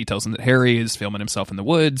thing. He tells him that Harry is filming himself in the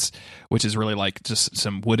woods, which is really like just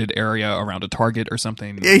some wooded area around a Target or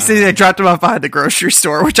something. Yeah, he said they dropped him off behind the grocery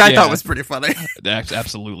store, which I thought was pretty funny. That's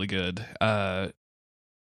absolutely good.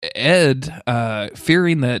 Ed,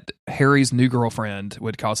 fearing that Harry's new girlfriend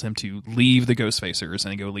would cause him to leave the Ghostfacers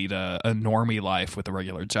and go lead a normie life with a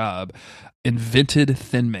regular job, invented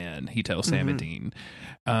Thin Man, he tells Sam and Dean.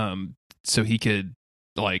 So he could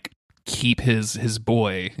like keep his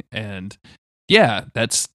boy, and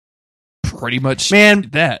that's pretty much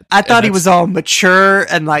that. I thought he was all mature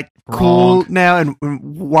and like cool now and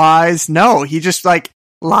wise. No, he just like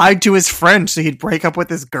lied to his friend so he'd break up with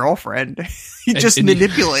his girlfriend. He just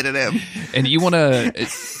manipulated him. And you want to...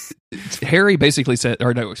 Harry basically said,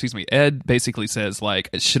 Ed basically says, like,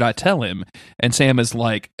 should I tell him? And Sam is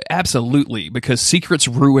like, absolutely, because secrets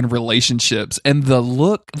ruin relationships. And the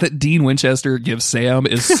look that Dean Winchester gives Sam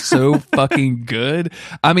is so fucking good.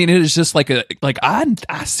 I mean, it is just like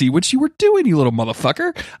I see what you were doing, you little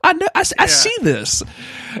motherfucker. I know, I see this.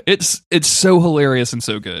 It's so hilarious and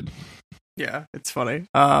so good. Yeah, it's funny.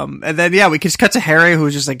 And then we could just cut to Harry,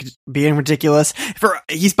 who's just like being ridiculous.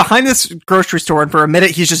 He's behind this grocery store, and for a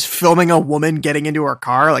minute he's just filming a woman getting into her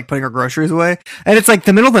car, like putting her groceries away. And it's like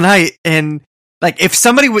the middle of the night, and like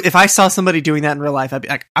if I saw somebody doing that in real life, I'd be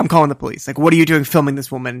like, I'm calling the police. Like, what are you doing filming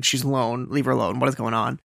this woman? She's alone. Leave her alone. What is going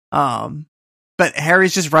on? But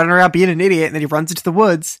Harry's just running around being an idiot, and then he runs into the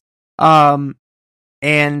woods. And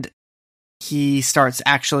he starts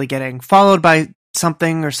actually getting followed by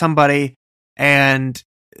something or somebody. And,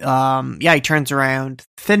 he turns around.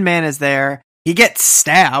 Thin Man is there. He gets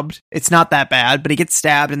stabbed. It's not that bad, but he gets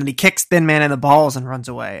stabbed, and then he kicks Thin Man in the balls and runs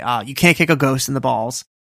away. You can't kick a ghost in the balls.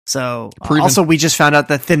 So, also, we just found out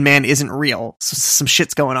that Thin Man isn't real. So some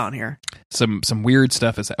shit's going on here. Some weird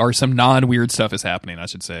stuff or some non-weird stuff is happening, I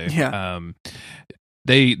should say. Yeah.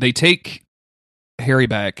 They take Harry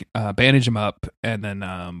back, bandage him up, and then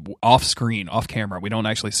off screen, off camera, we don't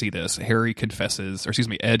actually see this. Ed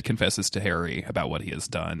confesses to Harry about what he has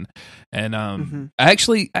done. And I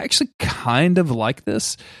actually kind of like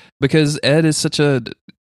this, because Ed is such a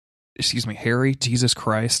Harry, Jesus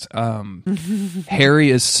Christ. Harry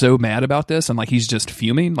is so mad about this, and like he's just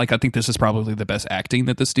fuming. Like, I think this is probably the best acting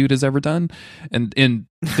that this dude has ever done, and in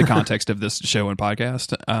the context of this show and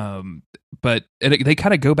podcast. But they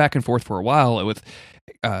kind of go back and forth for a while with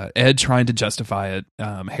Ed trying to justify it,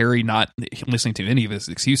 Harry not listening to any of his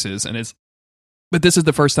excuses, but this is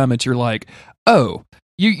the first time that you're like, oh,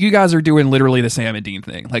 you guys are doing literally the Sam and Dean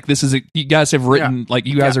thing. Like, this is you guys have written like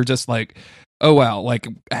you guys are just like, oh wow, like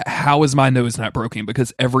how is my nose not broken?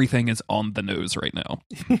 Because everything is on the nose right now.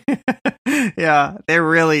 Yeah, they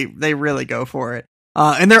really go for it.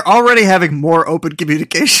 And they're already having more open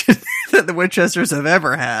communication than the Winchesters have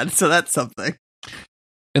ever had, so that's something.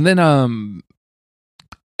 And then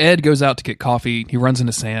Ed goes out to get coffee. He runs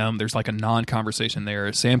into Sam. There's like a non-conversation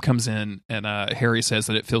there. Sam comes in, and Harry says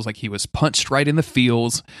that it feels like he was punched right in the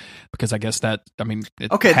feels, because I guess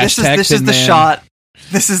this is the shot.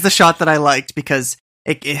 This is the shot that I liked, because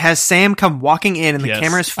it has Sam come walking in, and the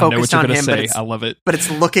camera is focused on him. I love it, but it's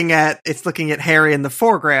looking at Harry in the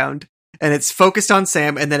foreground, and it's focused on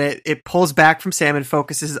Sam, and then it pulls back from Sam and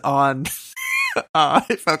focuses on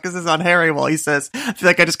Harry while he says, "I feel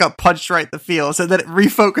like I just got punched right in the feels," and then it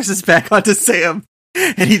refocuses back onto Sam,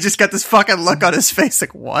 and he just got this fucking look on his face,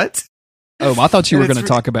 like, what? Oh, I thought you were going to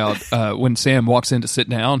talk about when Sam walks in to sit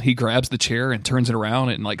down, he grabs the chair and turns it around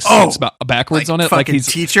and like sits backwards on it, like he's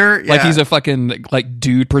teacher, like he's a fucking like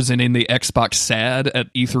dude presenting the Xbox SAD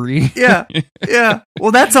at E3. Yeah. Well,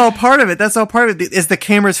 that's all part of it. Is the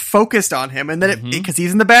camera's focused on him, and then because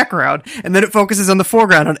he's in the background, and then it focuses on the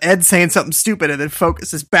foreground on Ed saying something stupid, and then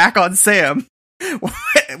focuses back on Sam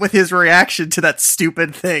with his reaction to that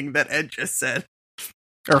stupid thing that Ed just said,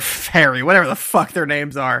 or Harry, whatever the fuck their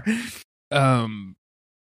names are.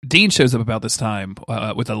 Dean shows up about this time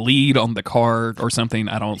with a lead on the car or something.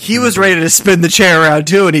 He was ready to spin the chair around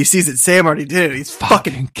too, and he sees that Sam already did it. He's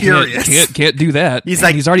fucking furious. Can't do that. He's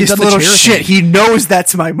like, he's already done the little chair shit. thing. He knows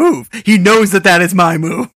that's my move. He knows that is my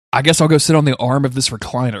move. I guess I'll go sit on the arm of this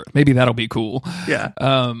recliner. Maybe that'll be cool. Yeah.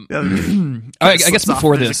 I guess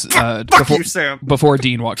before this, before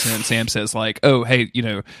Dean walks in, Sam says like, "Oh, hey,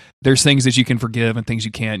 there's things that you can forgive and things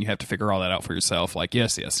you can't. You have to figure all that out for yourself." Like,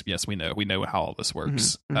 yes, we know how all this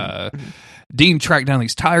works. Dean tracked down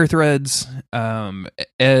these tire threads.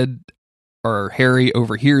 Ed or Harry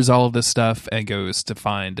overhears all of this stuff and goes to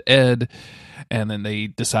find Ed. And then they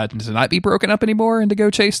decide to not be broken up anymore and to go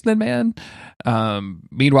chase Thin Man.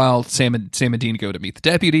 Meanwhile, Sam and Dean go to meet the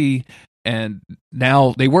deputy, and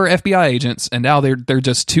now they were FBI agents, and now they're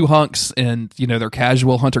just two hunks in their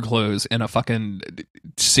casual hunter clothes in a fucking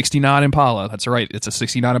 69 Impala. That's right, it's a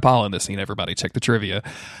 69 Impala in this scene. Everybody, check the trivia.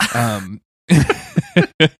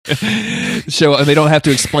 So they don't have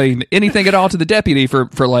to explain anything at all to the deputy for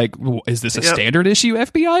like, is this a standard issue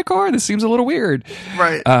FBI car? This seems a little weird.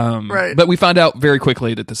 Right. But we find out very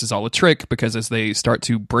quickly that this is all a trick, because as they start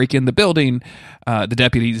to break in the building, the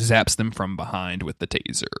deputy zaps them from behind with the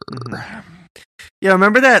taser. Yeah,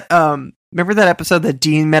 remember that episode that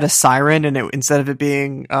Dean met a siren, and instead of it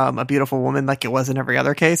being a beautiful woman like it was in every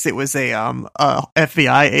other case, it was a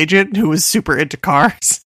FBI agent who was super into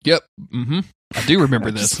cars. Yep. I do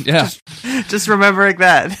remember this. Yeah. Just remembering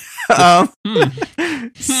that.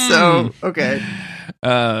 So, okay.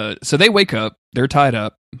 So they wake up. They're tied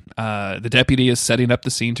up. The deputy is setting up the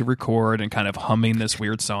scene to record and kind of humming this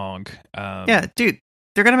weird song. Yeah, dude.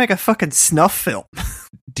 They're going to make a fucking snuff film.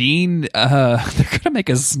 Dean, they're going to make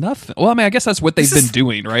a snuff. Well, I mean, I guess that's what they've been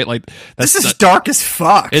doing, right? Like, this is dark as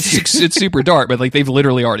fuck. It's super dark, but like they've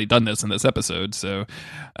literally already done this in this episode. So,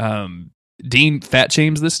 Dean fat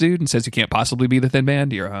shames this dude and says you can't possibly be the Thin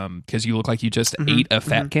Man. You're because you look like you just ate a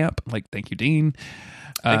fat camp. Like, thank you, Dean.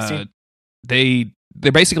 Thanks, Dean.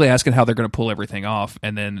 They're basically asking how they're going to pull everything off,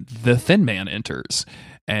 and then the Thin Man enters,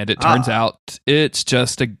 and it turns out it's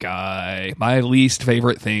just a guy. My least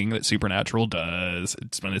favorite thing that Supernatural does.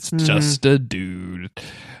 It's when it's just a dude.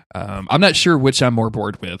 I'm not sure which I'm more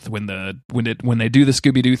bored with, when they do the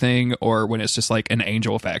Scooby Doo thing, or when it's just like an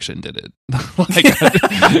angel faction did it.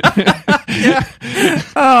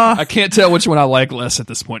 I can't tell which one I like less at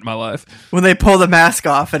this point in my life. When they pull the mask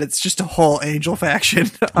off and it's just a whole angel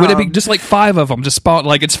faction. Would it be just like 5 of them just spawn,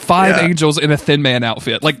 like it's 5 angels in a Thin Man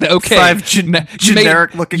outfit? Like, okay, 5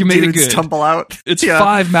 generic looking dudes tumble out. It's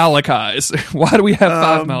 5 Malachis. Why do we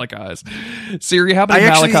have 5 Malachis? Siri, how many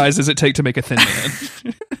Malachis does it take to make a Thin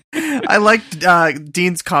Man? I liked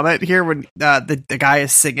Dean's comment here when the guy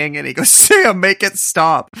is singing and he goes, "Sam, make it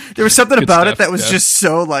stop." There was something about it that was just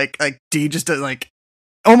so like Dean just like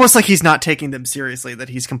almost like he's not taking them seriously, that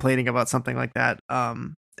he's complaining about something like that.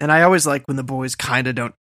 And I always like when the boys kind of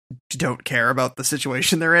don't care about the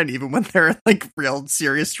situation they're in, even when they're in like real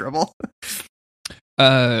serious trouble.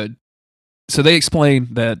 So they explain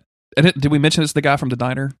that. And did we mention it's the guy from the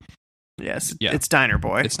diner? Yes, it's Diner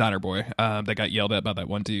Boy. It's Diner Boy. They got yelled at by that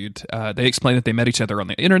one dude. They explained that they met each other on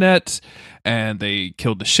the internet, and they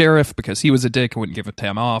killed the sheriff because he was a dick and wouldn't give a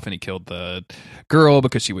damn off, and he killed the girl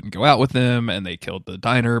because she wouldn't go out with him, and they killed the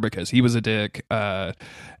diner because he was a dick.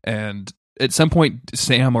 And at some point,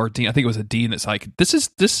 Sam or Dean, I think it was a Dean, that's like, this is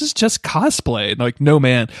just cosplay. And like, no,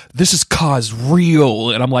 man, this is cause real.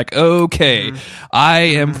 And I'm like, okay, I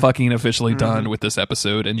am fucking officially done with this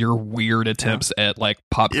episode and your weird attempts at like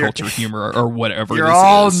pop culture humor or whatever. You're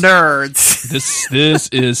all nerds. This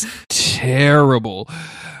is terrible.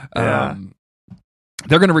 Yeah.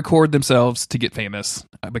 They're going to record themselves to get famous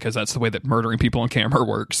because that's the way that murdering people on camera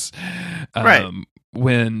works. Right.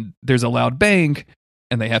 When there's a loud bang,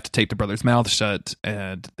 and they have to tape the brother's mouth shut,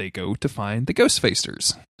 and they go to find the ghost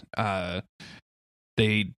facers.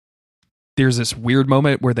 There's this weird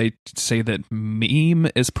moment where they say that meme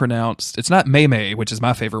is pronounced. It's not meme, which is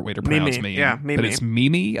my favorite way to pronounce meme. Yeah, meme. But it's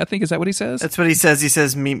mimi, I think. Is that what he says? That's what he says. He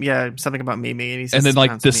says meme. Yeah, something about mimi. And he says, and then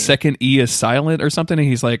like the second E is silent or something. And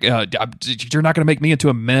he's like, you're not going to make me into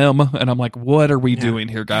a mem. And I'm like, what are we doing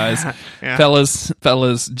here, guys?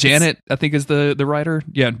 Fellas. Janet, I think is the writer.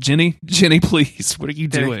 Yeah, Jenny, please. What are you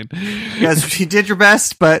doing? You guys, you did your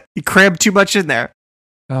best, but you crammed too much in there.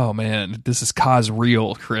 Oh man, this is cause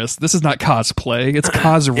real, Chris. This is not cosplay. It's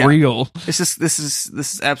cause real. This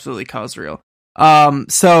is absolutely cause real.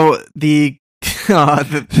 So the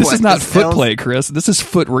this is not foot play, Chris. This is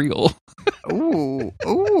foot real. Ooh.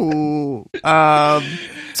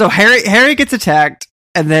 So Harry gets attacked,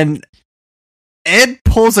 and then Ed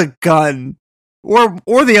pulls a gun, or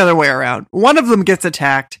the other way around. One of them gets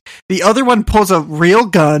attacked. The other one pulls a real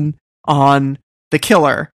gun on the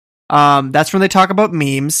killer. That's when they talk about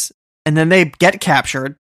memes, and then they get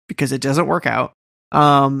captured because it doesn't work out.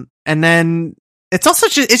 And then it's also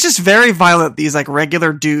it's just very violent. These like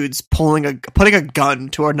regular dudes putting a gun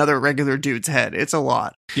to another regular dude's head. It's a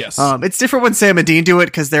lot. Yes. It's different when Sam and Dean do it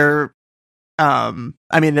because they're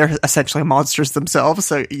essentially monsters themselves.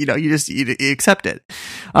 So, you accept it.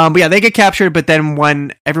 But yeah, they get captured. But then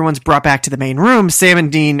when everyone's brought back to the main room, Sam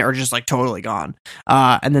and Dean are just like totally gone.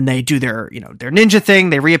 And then they do their ninja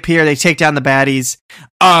thing. They reappear. They take down the baddies.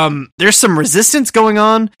 There's some resistance going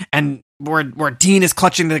on, and where Dean is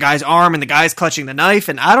clutching the guy's arm and the guy's clutching the knife.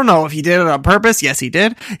 And I don't know if he did it on purpose. Yes, he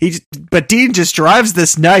did. But Dean just drives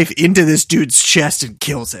this knife into this dude's chest and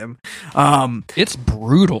kills him. It's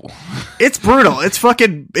brutal. It's brutal. It's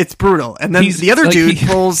brutal. And then the other dude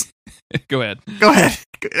pulls. Go ahead.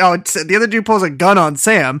 Oh, the other dude pulls a gun on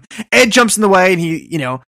Sam. Ed jumps in the way, and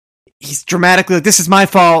he's dramatically like, "This is my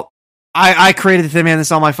fault. I created the Thin Man. This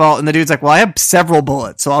is all my fault." And the dude's like, "Well, I have several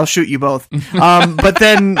bullets, so I'll shoot you both." But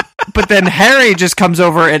then Harry just comes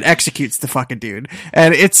over and executes the fucking dude,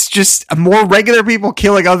 and it's just more regular people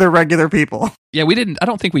killing other regular people. Yeah, I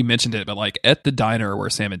don't think we mentioned it, but like at the diner where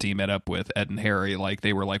Sam and Dean met up with Ed and Harry, like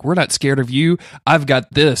they were like, "We're not scared of you. I've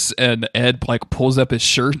got this." And Ed like pulls up his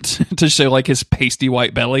shirt to show like his pasty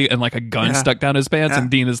white belly and like a gun stuck down his pants, and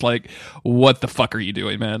Dean is like, "What the fuck are you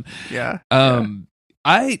doing, man?" Yeah.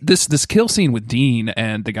 This kill scene with Dean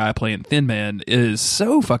and the guy playing Thin Man is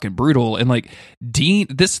so fucking brutal, and like Dean,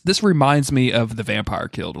 this reminds me of the vampire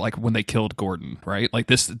killed, like when they killed Gordon, right? Like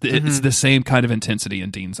this, it's the same kind of intensity in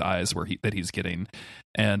Dean's eyes that he's getting,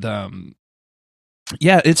 and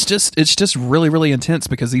yeah, it's just really really intense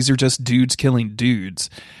because these are just dudes killing dudes,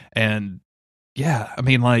 and yeah, I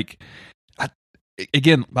mean like.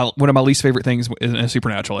 again, one of my least favorite things in a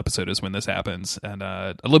Supernatural episode is when this happens. And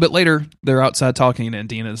a little bit later, they're outside talking, and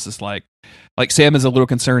Dina's just like Sam is a little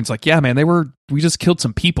concerned. It's like, yeah, man, we just killed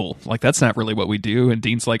some people. Like, that's not really what we do. And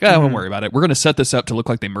Dean's like, oh, don't worry about it. We're going to set this up to look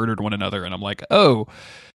like they murdered one another. And I'm like, oh,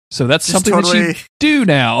 so that's just something that you do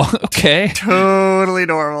now. Okay. Totally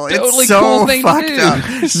normal. Totally it's so cool thing fucked to do.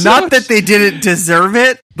 up. So Not that they didn't deserve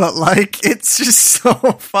it, but like, it's just so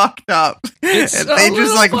fucked up. It's And so they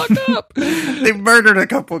just like, fucked up. they murdered a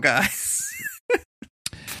couple guys.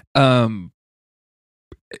 In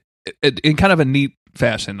kind of a neat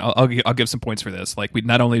fashion, I'll give some points for this. Like, we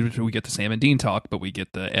not only do we get the Sam and Dean talk, but we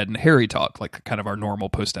get the Ed and Harry talk, like kind of our normal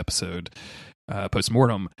post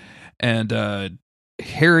mortem, and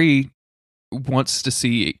Harry wants to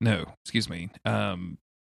see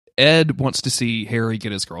Ed wants to see Harry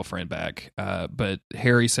get his girlfriend back, but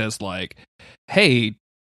Harry says like, "Hey,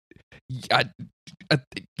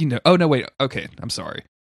 oh no, wait, okay, I'm sorry."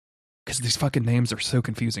 Because these fucking names are so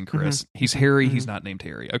confusing, Chris. He's Harry. He's not named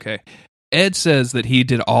Harry. Okay. Ed says that he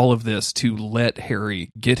did all of this to let Harry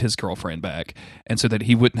get his girlfriend back, and so that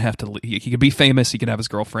he wouldn't have to. He could be famous. He could have his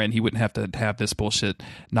girlfriend. He wouldn't have to have this bullshit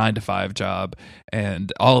 9-to-5 job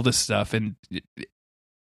and all of this stuff. And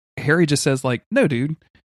Harry just says, like, "No, dude,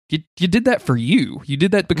 you did that for you. You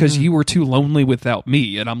did that because you were too lonely without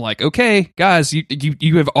me." And I'm like, "Okay, guys,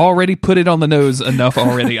 you have already put it on the nose enough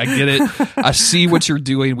already. I get it. I see what you're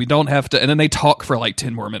doing. We don't have to." And then they talk for like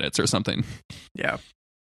 10 more minutes or something. Yeah.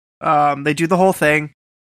 They do the whole thing.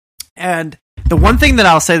 And the one thing that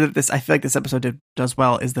I'll say that I feel like this episode does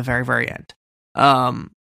well is the very, very end.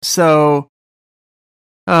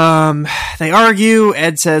 They argue.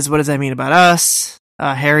 Ed says, "What does that mean about us?"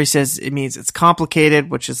 Harry says it means it's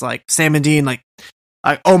complicated, which is like Sam and Dean, like,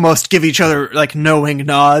 I almost give each other like knowing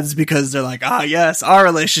nods because they're like, "Ah, yes, our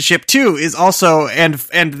relationship too is also and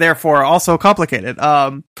therefore also complicated."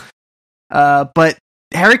 But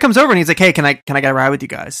Harry comes over and he's like, "Hey, can I get a ride with you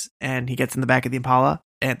guys?" And he gets in the back of the Impala,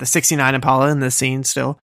 and the '69 Impala in this scene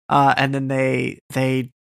still. And then they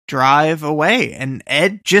drive away, and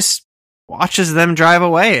Ed just watches them drive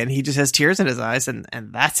away, and he just has tears in his eyes, and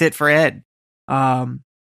that's it for Ed. And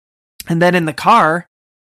then in the car,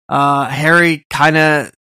 Harry kind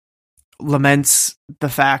of laments the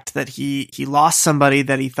fact that he lost somebody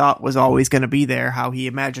that he thought was always going to be there, how he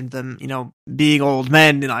imagined them, being old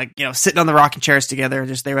men and like, sitting on the rocking chairs together,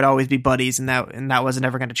 just they would always be buddies, and that wasn't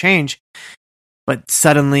ever going to change. But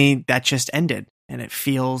suddenly that just ended, and it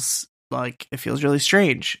feels really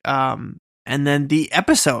strange. And then the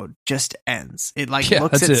episode just ends. It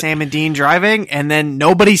looks at Sam and Dean driving, and then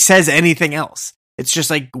nobody says anything else. It's just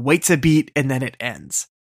like waits a beat, and then it ends.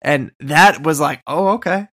 And that was like, oh,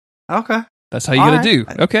 okay. That's how you gotta do.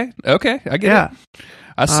 Okay, I get it.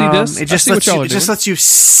 I see this. It just lets you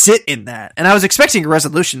sit in that. And I was expecting a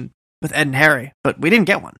resolution with Ed and Harry, but we didn't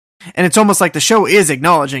get one. And it's almost like the show is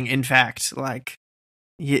acknowledging, in fact, like,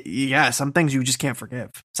 yeah, some things you just can't forgive.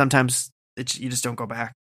 Sometimes you just don't go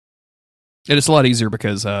back. And it's a lot easier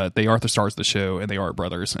because they are the stars of the show, and they are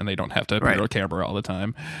brothers, and they don't have to be on camera all the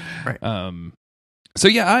time. Right. So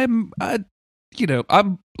yeah, I'm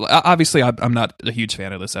obviously I'm not a huge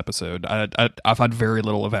fan of this episode. I find very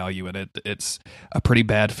little value in it. It's a pretty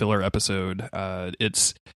bad filler episode. They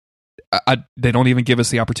don't even give us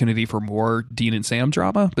the opportunity for more Dean and Sam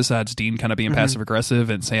drama, besides Dean kind of being passive aggressive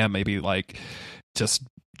and Sam maybe like just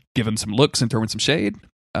giving some looks and throwing some shade.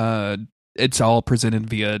 It's all presented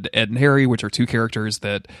via Ed and Harry, which are two characters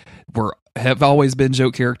that have always been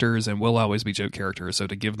joke characters and will always be joke characters. So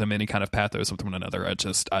to give them any kind of pathos with one another, I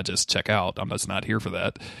just check out. I'm just not here for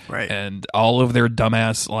that. Right. And all of their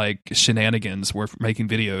dumbass like shenanigans were making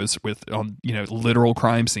videos with literal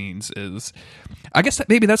crime scenes is, I guess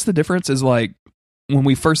maybe that's the difference is like, when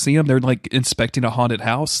we first see them, they're like inspecting a haunted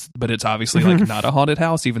house, but it's obviously like not a haunted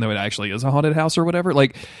house, even though it actually is a haunted house or whatever.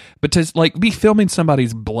 Like, but to like be filming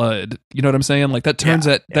somebody's blood, you know what I'm saying? Like that turns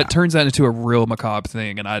that into a real macabre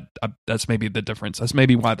thing, and I that's maybe the difference. That's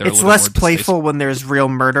maybe why they're. It's less playful when there's real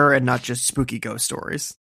murder and not just spooky ghost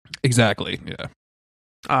stories. Exactly. Yeah.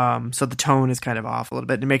 So the tone is kind of off a little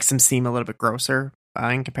bit. It makes them seem a little bit grosser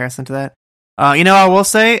in comparison to that. I will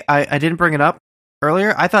say I didn't bring it up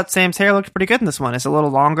earlier. I thought Sam's hair looked pretty good in this one. It's a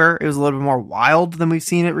little longer. It was a little bit more wild than we've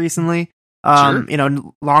seen it recently. Sure.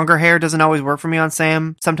 Longer hair doesn't always work for me on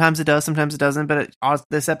Sam. Sometimes it does, sometimes it doesn't. But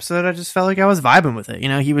this episode, I just felt like I was vibing with it.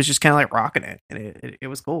 He was just kind of like rocking it, and it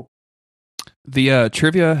was cool. The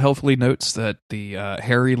trivia helpfully notes that the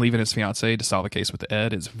Harry leaving his fiancée to solve a case with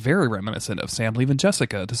Ed is very reminiscent of Sam leaving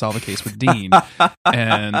Jessica to solve a case with Dean.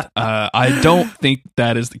 And I don't think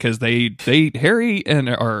that is because Harry and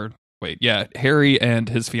wait, yeah, Harry and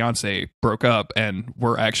his fiance broke up and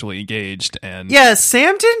were actually engaged. And yeah,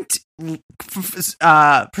 Sam didn't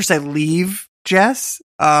per se leave Jess.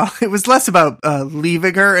 It was less about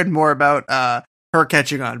leaving her and more about her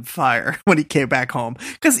catching on fire when he came back home,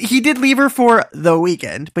 because he did leave her for the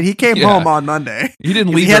weekend, but he came home on Monday. He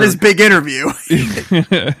didn't leave. He had his big interview.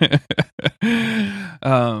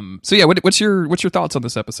 So yeah, what's your thoughts on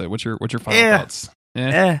this episode? What's your final thoughts?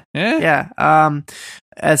 Yeah.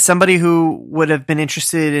 As somebody who would have been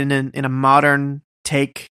interested in a modern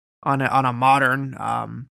take on a modern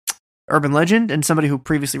urban legend, and somebody who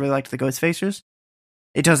previously really liked the Ghostfacers,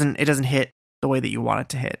 it doesn't hit the way that you want it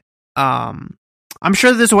to hit. I'm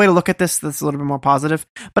sure there's a way to look at this that's a little bit more positive,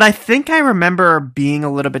 but I think I remember being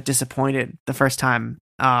a little bit disappointed the first time.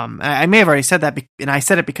 I may have already said that, and I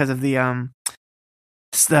said it because of the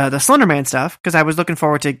Slender Man stuff, because I was looking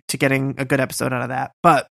forward to getting a good episode out of that.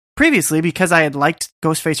 But previously, because I had liked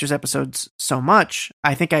Ghostfacers episodes so much,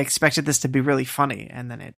 I think I expected this to be really funny,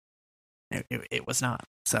 and then it was not.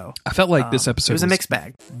 So I felt like this episode was a mixed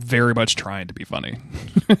bag. Very much trying to be funny.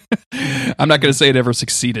 I'm not going to say it ever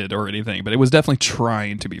succeeded or anything, but it was definitely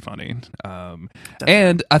trying to be funny.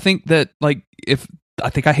 And I think that I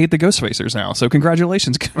think I hate the Ghostfacers now. So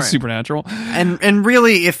congratulations, right. Supernatural. And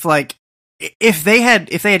really, if they had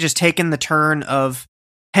just taken the turn of,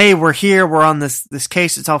 hey, we're here, we're on this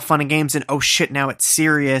case, it's all fun and games, and oh shit, now it's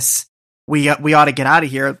serious, we ought to get out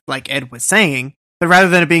of here, like Ed was saying. But rather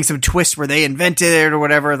than it being some twist where they invented it or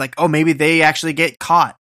whatever, like, oh, maybe they actually get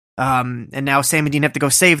caught. And now Sam and Dean have to go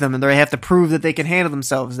save them, and they have to prove that they can handle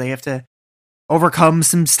themselves. They have to overcome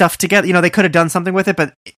some stuff together. You know, they could have done something with it,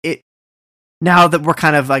 but now that we're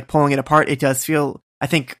kind of like pulling it apart, it does feel, I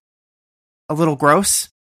think, a little gross,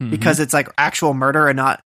 because it's like actual murder and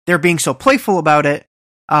not, they're being so playful about it.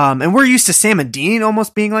 And we're used to Sam and Dean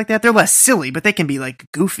almost being like that. They're less silly, but they can be like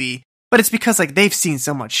goofy. But it's because like they've seen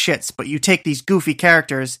so much shits. But you take these goofy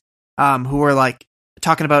characters who are like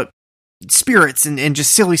talking about spirits and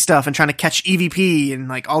just silly stuff and trying to catch EVP and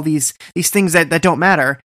like all these things that don't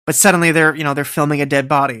matter. But suddenly they're filming a dead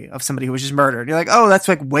body of somebody who was just murdered. You're like, oh, that's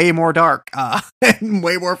like way more dark and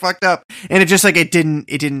way more fucked up. And it just like it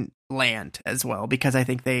didn't land as well, because I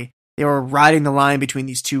think they were riding the line between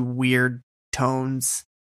these two weird tones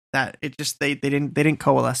that it just they didn't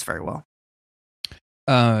coalesce very well.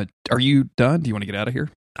 Are you done? Do you want to get out of here?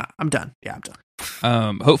 I'm done. Yeah, I'm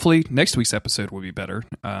done. Hopefully next week's episode will be better.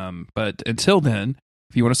 But until then,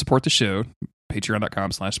 if you want to support the show,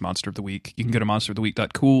 patreon.com/monster of the week. You can go to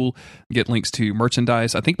monsteroftheweek.cool, get links to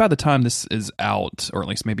merchandise. I think by the time this is out, or at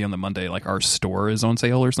least maybe on the Monday, like our store is on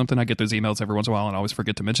sale or something. I get those emails every once in a while and I always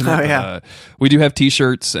forget to mention it. Yeah. We do have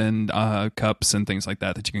t-shirts and cups and things like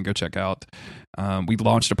that you can go check out. We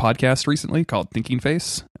launched a podcast recently called Thinking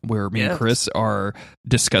Face, where me and Chris are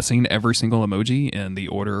discussing every single emoji in the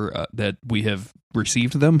order that we have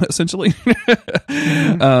received them, essentially.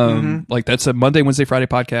 Like that's a Monday, Wednesday, Friday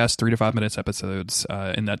podcast, 3 to 5 minutes episodes,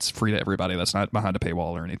 and that's free to everybody. That's not behind a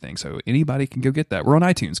paywall or anything, so anybody can go get that. We're on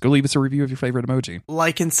iTunes. Go leave us a review of your favorite emoji.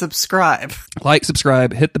 Like and subscribe.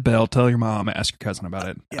 Subscribe, hit the bell, tell your mom, ask your cousin about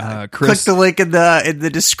it. Yeah. Chris, click the link in the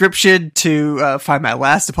description to find my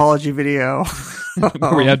last apology video.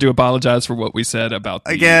 where we have to apologize for what we said about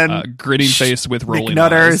the again gritting face with rolling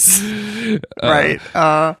McNutters. eyes.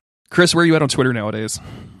 Right. Chris, where are you at on Twitter nowadays?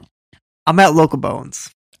 I'm at Local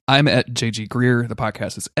Bones. I'm at JG Greer. The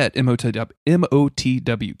podcast is at MOTWcast.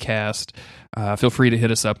 Feel free to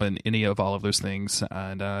hit us up on any of all of those things.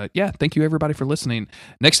 And thank you everybody for listening.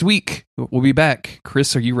 Next week, we'll be back.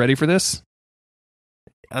 Chris, are you ready for this?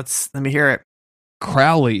 Let me hear it.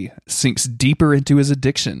 Crowley sinks deeper into his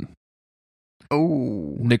addiction.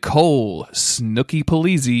 Oh. Nicole Snooky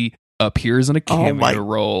Polizzi appears in a cameo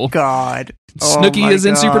role. God. Snooky is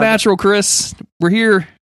in Supernatural, Chris. We're here.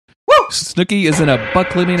 Woo! Snooky is in a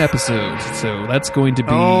Buck Living episode, so that's going to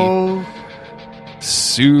be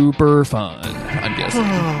super fun, I'm guessing.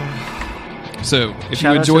 So, if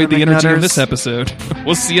you enjoyed the energy of this episode,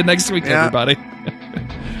 we'll see you next week, everybody.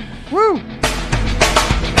 Woo!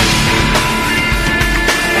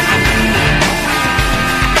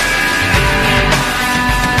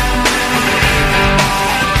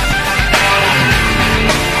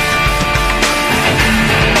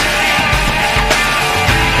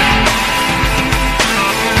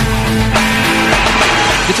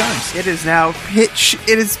 It is now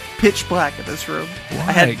pitch black in this room. Why,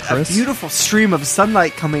 I had Chris? a beautiful stream of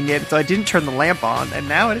sunlight coming in, so I didn't turn the lamp on, and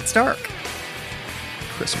now it's dark.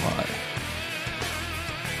 Chris, why?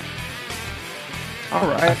 All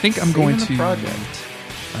right. I think I'm going to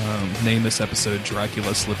name this episode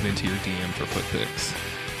Dracula Slipping Into Your DM for Foot Pics.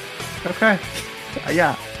 Okay.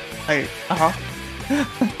 Yeah. I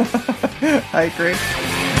agree.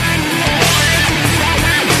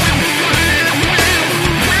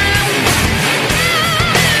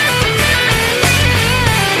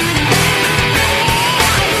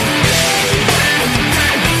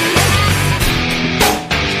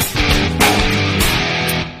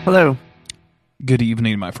 Hello. Good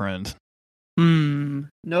evening, my friend.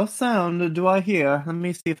 No sound do I hear. Let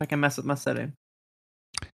me see if I can mess with my setting.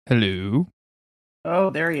 Hello.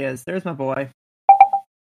 Oh, there he is. There's my boy.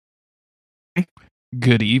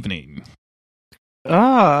 Good evening.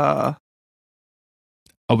 Ah.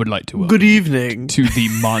 I would like to welcome Good evening. to the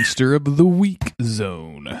Monster of the Week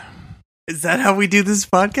zone. Is that how we do this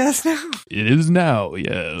podcast now? It is now,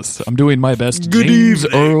 yes. I'm doing my best Good James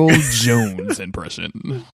evening. Earl Jones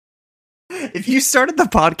impression. If you started the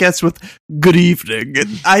podcast with "Good evening,"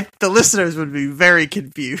 the listeners would be very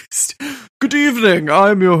confused. Good evening,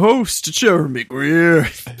 I'm your host, Jeremy Greer.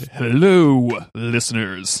 Hello,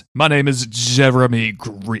 listeners. My name is Jeremy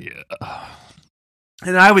Greer.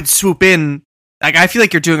 And I would swoop in. Like, I feel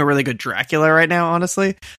like you're doing a really good Dracula right now,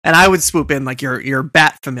 honestly. And I would swoop in like your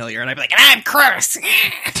bat familiar, and I'd be like, "I'm Chris."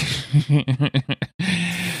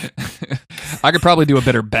 I could probably do a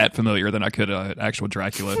better bat familiar than I could actual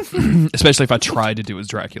Dracula, especially if I tried to do as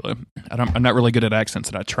Dracula. I'm not really good at accents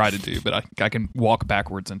that I try to do, but I can walk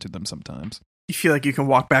backwards into them sometimes. You feel like you can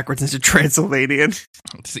walk backwards into Transylvanian.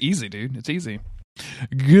 It's easy, dude. It's easy.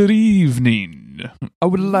 Good evening. I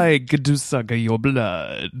would like to suck your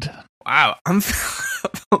blood. Wow, I'm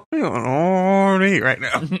feeling horny right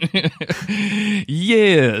now.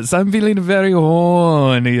 Yes, I'm feeling very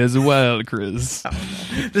horny as well, Chris.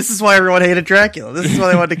 This is why everyone hated Dracula. This is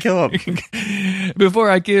why they wanted to kill him. Before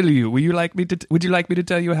I kill you, would you like me to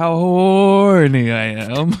tell you how horny I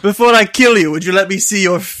am? Before I kill you, would you let me see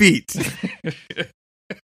your feet?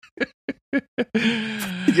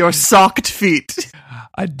 Your socked feet.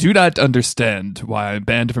 I do not understand why I'm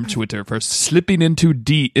banned from Twitter for slipping into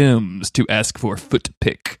DMs to ask for a foot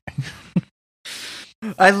pic.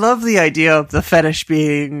 I love the idea of the fetish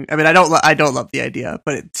being. I mean, I don't love the idea,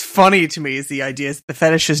 but it's funny to me. Is the idea is the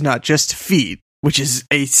fetish is not just feet, which is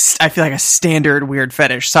I feel like a standard weird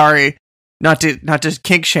fetish. Sorry, not to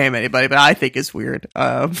kink shame anybody, but I think it's weird.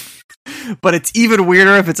 But it's even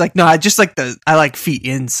weirder if it's like, no, I just like I like feet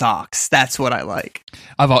in socks. That's what I like.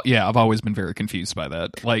 I've always been very confused by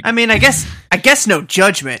that. Like, I mean, I guess no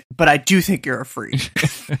judgment, but I do think you're a freak.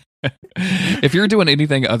 if you're doing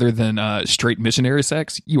anything other than straight missionary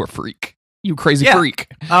sex, you are a freak. You crazy freak.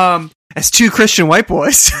 As two Christian white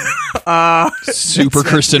boys. Super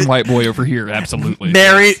Christian white boy over here. Absolutely.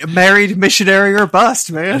 Married missionary or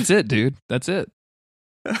bust, man. That's it, dude. That's it.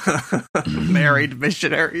 Married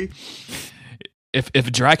missionary.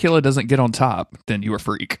 If Dracula doesn't get on top, then you are a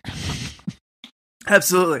freak.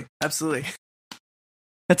 Absolutely. That's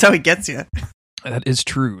how he gets you. That is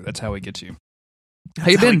true. That's how he gets you. That's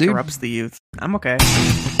how you been, he dude? Corrupts the youth. I'm okay.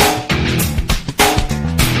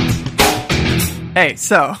 Hey,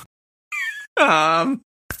 so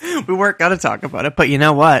we weren't gonna talk about it, but you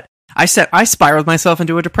know what? I spiraled myself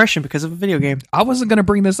into a depression because of a video game. I wasn't going to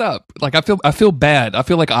bring this up. Like, I feel bad. I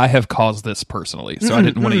feel like I have caused this personally, so I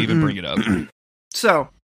didn't want to even bring it up. So,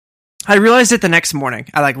 I realized it the next morning.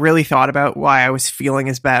 I really thought about why I was feeling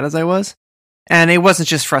as bad as I was, and it wasn't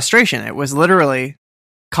just frustration. It was literally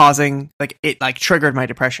causing it triggered my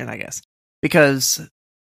depression, I guess, because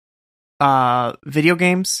video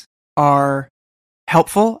games are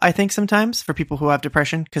helpful, I think, sometimes for people who have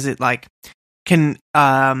depression, because it can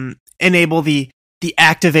enable the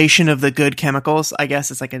activation of the good chemicals. I guess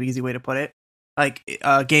it's an easy way to put it.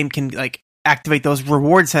 A game can activate those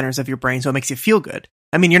reward centers of your brain, so it makes you feel good.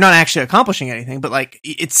 I mean, you're not actually accomplishing anything, but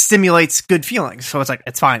it stimulates good feelings. So it's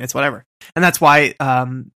it's fine, it's whatever. And that's why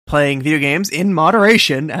playing video games in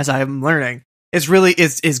moderation, as I'm learning,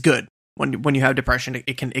 is good. When you have depression,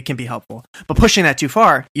 it can be helpful. But pushing that too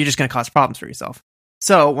far, you're just going to cause problems for yourself.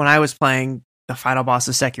 So when I was playing the final boss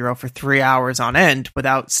of Sekiro for 3 hours on end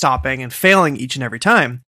without stopping and failing each and every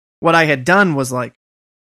time, what I had done was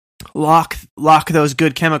lock those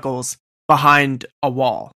good chemicals behind a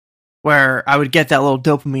wall, where I would get that little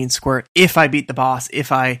dopamine squirt if I beat the boss,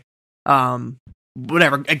 if I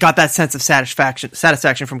whatever, I got that sense of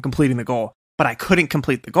satisfaction from completing the goal. But I couldn't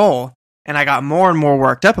complete the goal, and I got more and more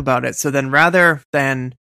worked up about it. So then, rather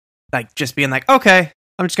than just being okay,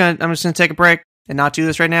 I'm just gonna take a break and not do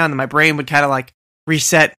this right now, and then my brain would kind of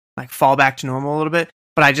reset, fall back to normal a little bit.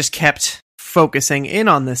 But I just kept focusing in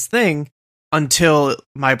on this thing until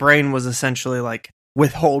my brain was essentially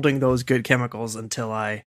withholding those good chemicals until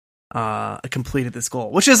I completed this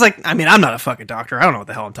goal. Which is I mean, I'm not a fucking doctor. I don't know what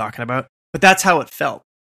the hell I'm talking about, but that's how it felt.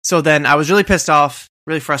 So then I was really pissed off,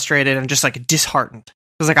 really frustrated, and just like disheartened. I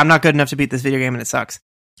was like, I'm not good enough to beat this video game, and it sucks.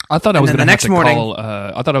 I thought I was going to have to morning, call.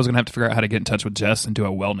 I thought I was going to have to figure out how to get in touch with Jess and do a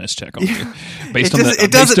wellness check on you, based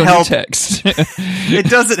it doesn't help. Your text. It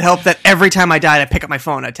doesnn't help that every time I died, I pick up my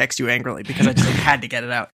phone, I text you angrily because I just had to get it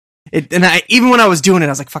out. Even when I was doing it, I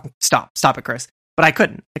was like, "Fucking stop it, Chris!" But I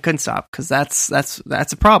couldn't stop because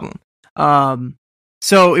that's a problem.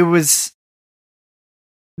 So it was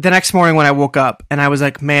the next morning when I woke up and I was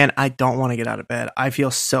like, "Man, I don't want to get out of bed. I feel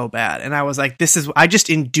so bad." And I was like, I just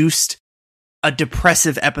induced a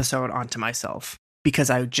depressive episode onto myself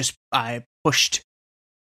because I pushed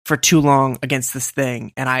for too long against this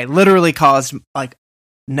thing, and I literally caused like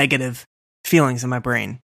negative feelings in my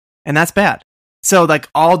brain, and that's bad. So like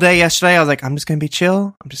all day yesterday, I was like, I'm just gonna be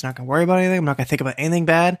chill. I'm just not gonna worry about anything. I'm not gonna think about anything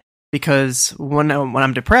bad, because when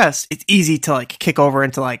I'm depressed, it's easy to like kick over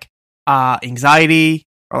into like anxiety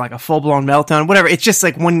or like a full blown meltdown, whatever. It's just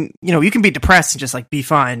like when you can be depressed and just like be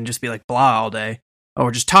fine and just be like blah all day, or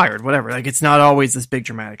just tired, whatever. Like it's not always this big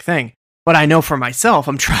dramatic thing. But I know for myself,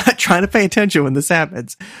 I'm trying to pay attention when this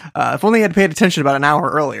happens. If only I had paid attention about an hour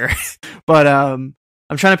earlier. But I'm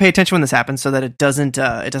trying to pay attention when this happens so that it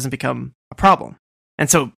doesn't become a problem. And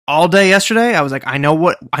so all day yesterday, I was like, I know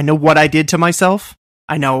what I did to myself.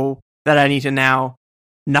 I know that I need to now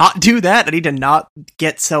not do that. I need to not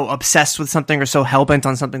get so obsessed with something or so hell-bent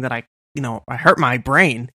on something that I hurt my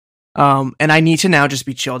brain. And I need to now just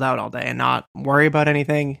be chilled out all day and not worry about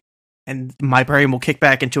anything. And my brain will kick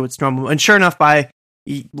back into its normal. And sure enough, by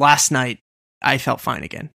last night, I felt fine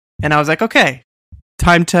again. And I was like, okay,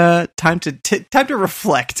 time to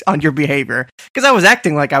reflect on your behavior, because I was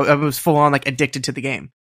acting like I was full on like addicted to the game.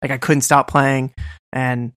 Like I couldn't stop playing,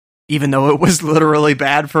 and even though it was literally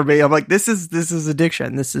bad for me, I'm like, this is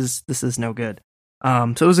addiction. This is no good.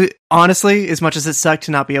 So it was, honestly, as much as it sucked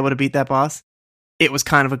to not be able to beat that boss, it was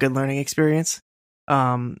kind of a good learning experience.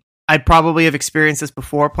 I'd probably have experienced this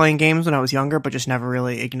before playing games when I was younger, but just never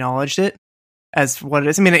really acknowledged it as what it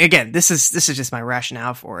is. I mean, again, this is just my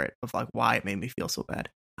rationale for it, of like why it made me feel so bad.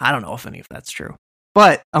 I don't know if any of that's true,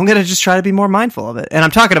 but I'm gonna just try to be more mindful of it. And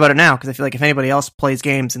I'm talking about it now because I feel like if anybody else plays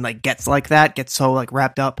games and like gets so like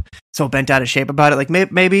wrapped up, so bent out of shape about it, like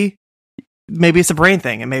maybe it's a brain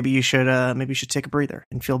thing, and maybe you should take a breather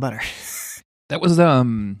and feel better. That was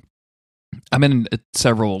I'm in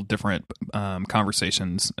several different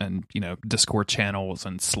conversations and Discord channels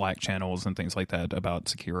and Slack channels and things like that about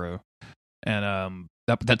Sekiro, and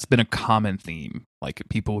that's been a common theme. Like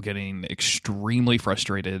people getting extremely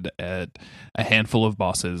frustrated at a handful of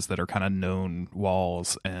bosses that are kind of known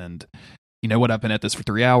walls, and you know what, I've been at this for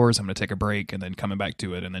 3 hours, I'm going to take a break, and then coming back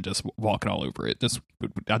to it and then just walking all over it.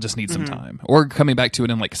 I just need some time. Or coming back to it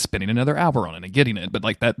and like spending another hour on it and getting it. But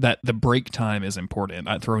like that the break time is important.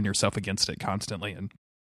 Not throwing yourself against it constantly and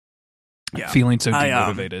feeling so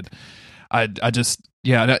demotivated. I just,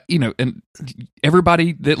 and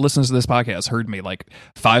everybody that listens to this podcast heard me like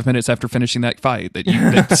 5 minutes after finishing that fight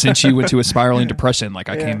that sent you into a spiraling depression. Like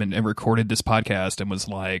I came in and recorded this podcast and was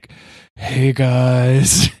like, hey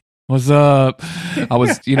guys, what's up? I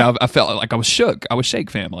was, I felt like I was shook. I was Shake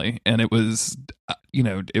Family. And it was,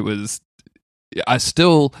 it's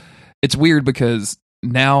weird because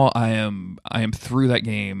now I am through that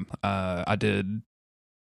game.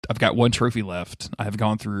 I've got one trophy left. I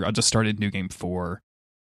just started New Game 4.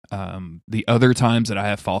 The other times that I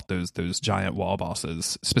have fought those giant wall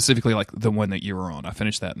bosses, specifically like the one that you were on, I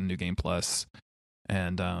finished that in New Game Plus.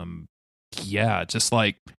 And just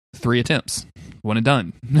like 3 attempts, 1 and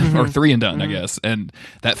done, or 3 and done, I guess. And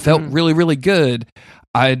that felt really, really good.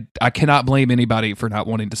 I cannot blame anybody for not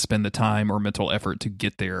wanting to spend the time or mental effort to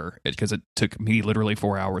get there, because it took me literally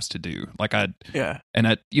 4 hours to do.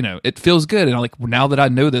 It feels good. And now that I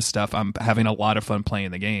know this stuff, I'm having a lot of fun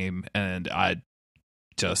playing the game, and I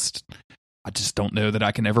just don't know that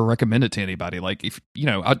I can ever recommend it to anybody. Like if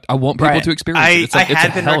I want people to experience it. I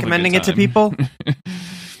had been recommending it to people.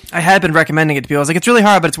 I had been recommending it to people. I was like, it's really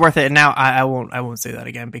hard, but it's worth it. And now I won't say that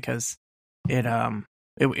again, because it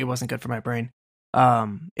wasn't good for my brain.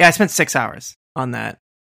 I spent 6 hours on that,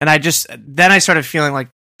 and then I started feeling like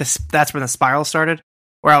this. That's when the spiral started,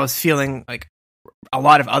 where I was feeling like a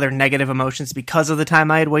lot of other negative emotions because of the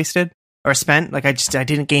time I had wasted or spent. Like I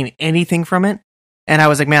didn't gain anything from it, and I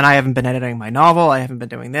was like, man, I haven't been editing my novel. I haven't been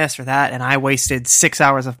doing this or that, and I wasted 6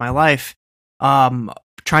 hours of my life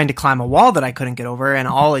trying to climb a wall that I couldn't get over, and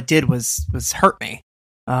all it did was hurt me.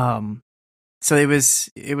 So it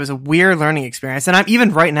was a weird learning experience, and I'm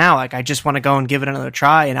even right now, like I just want to go and give it another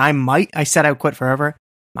try, and I said I would quit forever.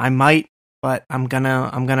 I might, but I'm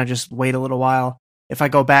gonna just wait a little while. If I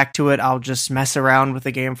go back to it, I'll just mess around with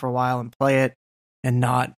the game for a while and play it. and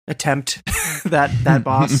not attempt that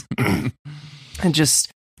boss, and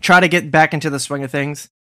just try to get back into the swing of things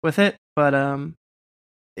with it. But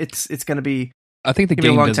it's going to be, I think the game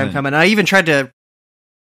game a long doesn't. time coming. I even tried to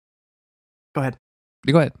go ahead.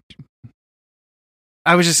 Go ahead.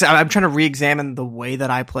 I'm trying to re-examine the way that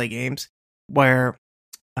I play games, where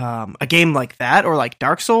a game like that, or like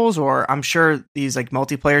Dark Souls, or I'm sure these like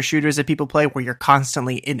multiplayer shooters that people play where you're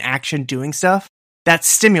constantly in action doing stuff, that's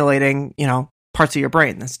stimulating, parts of your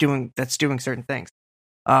brain that's doing certain things.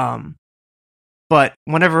 But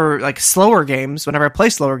whenever I play slower games,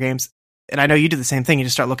 and I know you do the same thing, you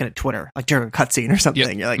just start looking at Twitter, like during a cutscene or something.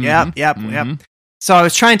 Yep. You're like, yep. So I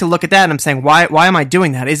was trying to look at that, and I'm saying, why am I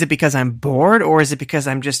doing that? Is it because I'm bored, or is it because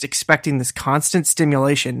I'm just expecting this constant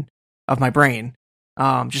stimulation of my brain?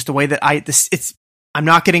 Just the way that I'm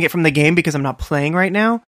not getting it from the game because I'm not playing right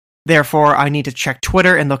now. Therefore, I need to check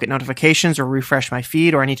Twitter and look at notifications or refresh my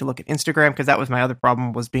feed, or I need to look at Instagram, because that was my other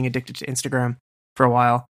problem, was being addicted to Instagram for a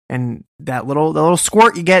while. And the little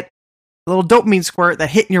squirt you get, the little dopamine squirt,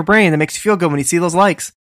 that hit in your brain that makes you feel good when you see those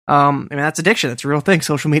likes. That's addiction. That's a real thing.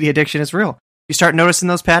 Social media addiction is real. You start noticing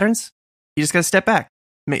those patterns, you just got to step back,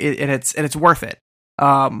 and it's worth it.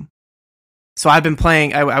 So I've been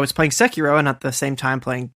playing. I was playing Sekiro, and at the same time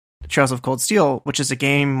playing Trails of Cold Steel, which is a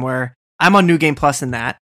game where I'm on New Game Plus in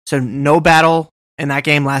that. So no battle in that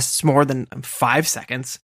game lasts more than 5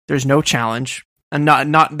 seconds. There's no challenge, and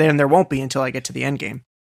not then there won't be until I get to the end game.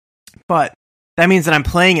 But that means that I'm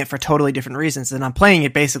playing it for totally different reasons, and I'm playing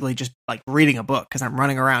it basically just like reading a book, because I'm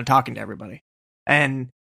running around talking to everybody and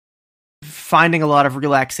finding a lot of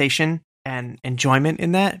relaxation and enjoyment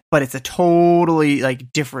in that. But it's a totally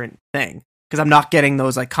like different thing, because I'm not getting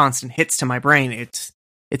those like constant hits to my brain.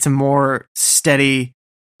 It's a more steady,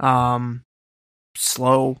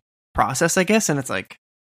 slow process, I guess, and it's like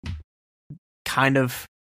kind of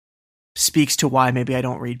speaks to why maybe I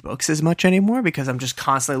don't read books as much anymore, because I'm just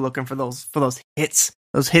constantly looking for those hits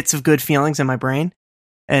of good feelings in my brain.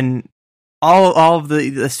 And all of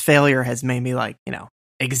this failure has made me like,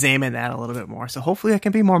 examine that a little bit more. So hopefully I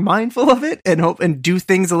can be more mindful of it and do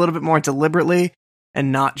things a little bit more deliberately,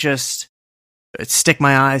 and not just stick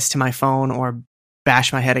my eyes to my phone or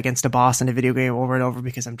bash my head against a boss in a video game over and over,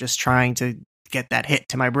 because I'm just trying to get that hit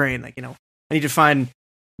to my brain. Like, I need to find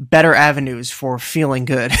better avenues for feeling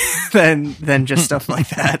good than just stuff like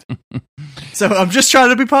that. So I'm just trying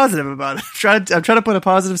to be positive about it. I'm trying to put a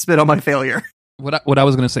positive spin on my failure. What I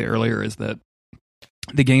was going to say earlier is that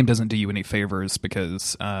the game doesn't do you any favors,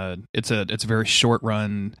 because it's a very short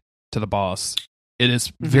run to the boss. It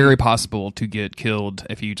is very possible to get killed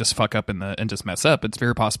if you just fuck up and just mess up. It's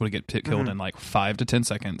very possible to get killed in like 5 to 10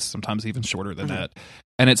 seconds, sometimes even shorter than that.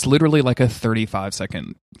 And it's literally like a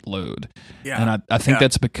 35-second load. Yeah. And I think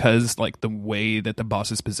that's because like the way that the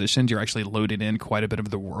boss is positioned, you're actually loaded in quite a bit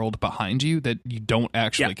of the world behind you that you don't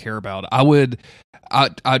actually care about.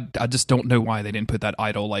 I just don't know why they didn't put that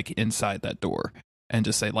idol like inside that door. And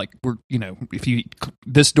just say, like,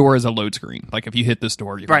 this door is a load screen. Like, if you hit this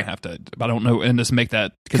door, you're going to have to, I don't know, and just make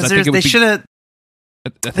that, because I think they should have,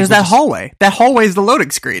 there's that hallway. That hallway is the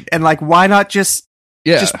loading screen. And, like, why not just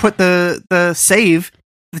put the save,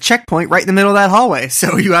 the checkpoint right in the middle of that hallway?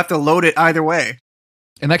 So you have to load it either way.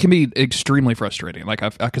 And that can be extremely frustrating. Like,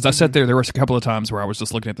 because I sat there was a couple of times where I was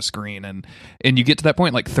just looking at the screen, and you get to that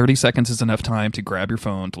point, like 30 seconds is enough time to grab your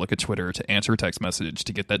phone, to look at Twitter, to answer a text message,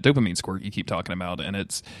 to get that dopamine squirt you keep talking about. And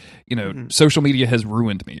it's, social media has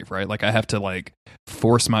ruined me, right? Like, I have to like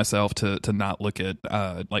force myself to not look at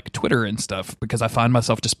like Twitter and stuff, because I find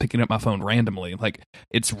myself just picking up my phone randomly. Like,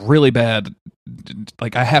 it's really bad.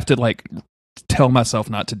 Like, I have to like tell myself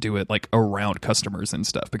not to do it like around customers and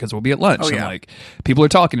stuff, because we'll be at lunch and like people are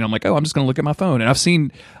talking and I'm like, I'm just gonna look at my phone. And I've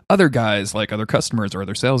seen other guys, like other customers or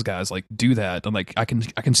other sales guys, like do that. I'm like, I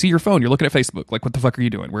can see your phone, you're looking at Facebook, like what the fuck are you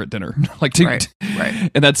doing? We're at dinner. Like, dude.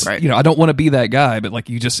 Right. And that's I don't want to be that guy, but like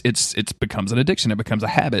it becomes an addiction, it becomes a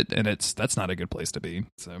habit, and that's not a good place to be.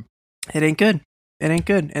 So it ain't good. And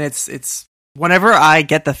it's whenever I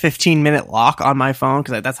get the 15-minute lock on my phone,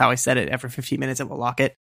 because that's how I set it, every 15 minutes it will lock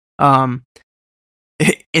it.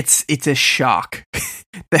 It's a shock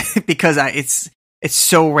because it's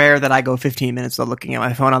so rare that I go 15 minutes without looking at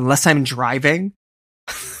my phone unless I'm driving.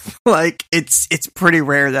 Like it's pretty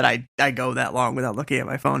rare that I go that long without looking at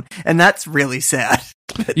my phone, and that's really sad.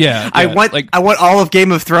 Yeah, I want all of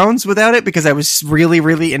Game of Thrones without it, because I was really,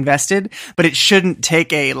 really invested, but it shouldn't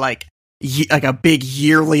take a like like a big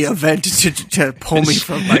yearly event to pull me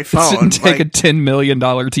from my It phone. shouldn't take Like, a $10 million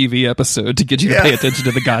TV episode to get you to pay attention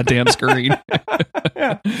to the goddamn screen.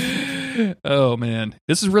 Oh man,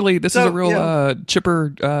 this is a real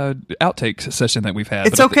chipper outtake session that we've had.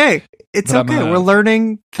 it's okay. It's okay. We're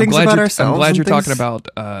learning things about ourselves. I'm glad you're things... talking about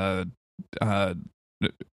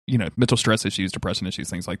mental stress issues, depression issues,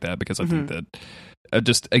 things like that, because I think that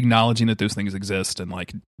just acknowledging that those things exist and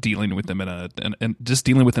like dealing with them and just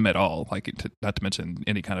dealing with them at all, like not to mention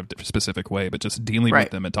any kind of specific way, but just dealing with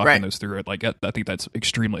them and talking those through it. Like I think that's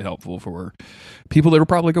extremely helpful for people that are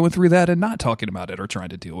probably going through that and not talking about it or trying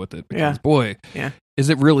to deal with it. Because boy, is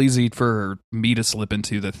it real easy for me to slip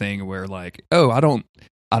into the thing where like, oh, I don't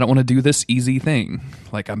want to do this easy thing.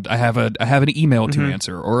 Like I have an email to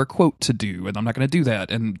answer or a quote to do, and I'm not going to do that.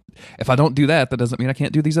 And if I don't do that, that doesn't mean I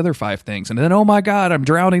can't do these other 5 things. And then, oh my God, I'm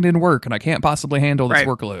drowning in work and I can't possibly handle this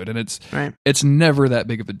workload. And it's never that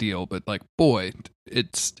big of a deal. But like, boy,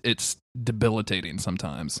 it's debilitating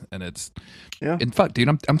sometimes. And and fuck, dude,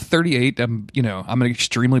 I'm 38. I'm an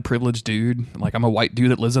extremely privileged dude. Like I'm a white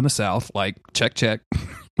dude that lives in the South. Like check.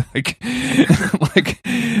 like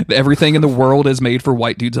everything in the world is made for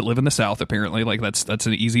white dudes that live in the South, apparently. Like that's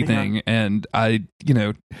an easy thing. And I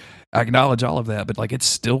acknowledge all of that, but like it's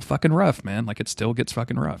still fucking rough, man. Like it still gets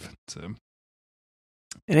fucking rough. So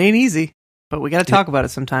it ain't easy, but we got to talk about it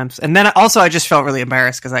sometimes. And then also I just felt really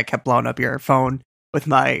embarrassed because I kept blowing up your phone with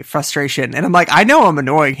my frustration, and I'm like, I know I'm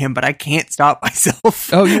annoying him, but I can't stop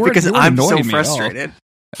myself. Oh, because I'm so frustrated.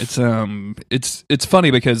 It's funny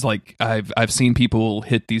because like I've seen people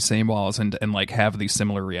hit these same walls and like have these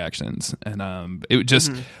similar reactions, and it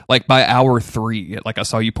just like by hour 3, like I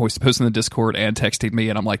saw you post in the Discord and texting me,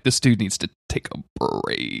 and I'm like, this dude needs to take a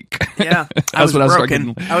break. Yeah, I was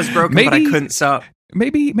broken, but I couldn't stop.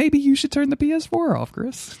 Maybe you should turn the PS4 off,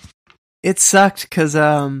 Chris. It sucked because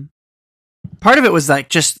part of it was like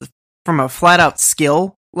just from a flat out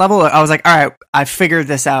skill level. I was like, all right, I figured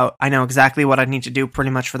this out. I know exactly what I need to do pretty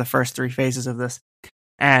much for the first 3 phases of this.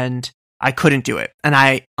 And I couldn't do it.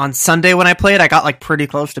 And on Sunday when I played, I got like pretty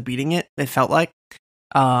close to beating it. It felt like,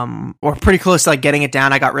 or pretty close to like getting it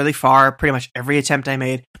down. I got really far, pretty much every attempt I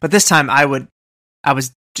made. But this time I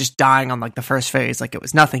was just dying on like the first phase. Like it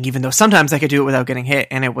was nothing, even though sometimes I could do it without getting hit.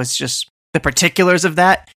 And it was just the particulars of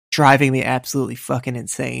that driving me absolutely fucking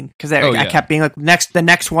insane, because I kept being like, the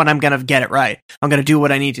next one I'm gonna get it right, I'm gonna do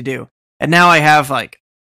what I need to do. And now I have like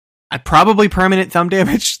I probably permanent thumb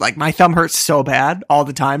damage. Like my thumb hurts so bad all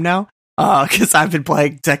the time now because I've been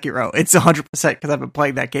playing Sekiro. It's 100% because I've been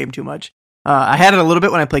playing that game too much. I had it a little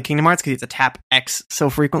bit when I played Kingdom Hearts because it's a tap X so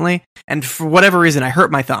frequently, and for whatever reason I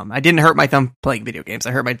hurt my thumb. I didn't hurt my thumb playing video games.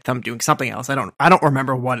 I hurt my thumb doing something else. I don't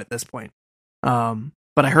remember what at this point.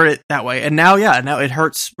 But I heard it that way. And now it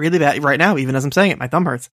hurts really bad right now, even as I'm saying it. My thumb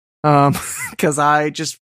hurts. Because I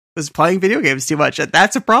just was playing video games too much. And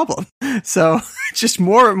that's a problem. So just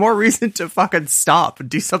more reason to fucking stop and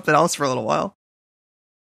do something else for a little while.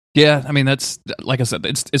 Yeah, I mean, that's, like I said,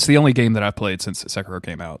 it's the only game that I've played since Sekiro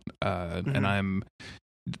came out. And I'm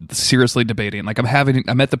seriously debating. Like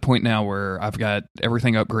I'm at the point now where I've got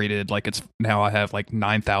everything upgraded. Like I have like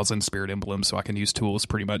 9,000 spirit emblems, so I can use tools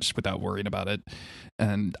pretty much without worrying about it.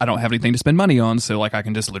 And I don't have anything to spend money on, so like I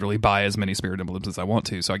can just literally buy as many spirit emblems as I want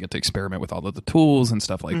to. So I get to experiment with all of the tools and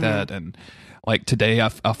stuff like that. And like today, I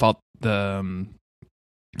fought that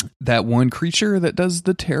one creature that does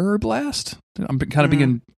the terror blast. I'm kind of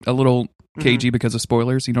being a little cagey because of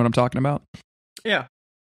spoilers. You know what I'm talking about? Yeah.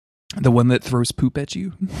 The one that throws poop at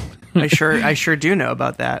you. I sure do know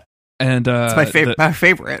about that. And it's my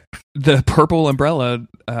favorite. The purple umbrella,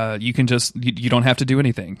 you can just you don't have to do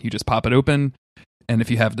anything. You just pop it open, and if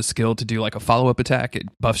you have the skill to do like a follow-up attack, it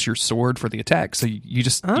buffs your sword for the attack. So you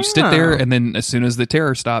just you sit there, and then as soon as the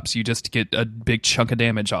terror stops, you just get a big chunk of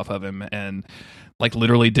damage off of him. And like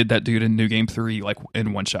literally did that dude in New Game 3 like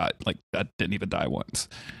in one shot. Like that didn't even die once.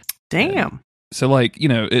 Damn. So like,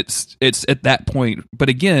 it's at that point. But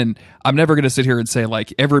again, I'm never going to sit here and say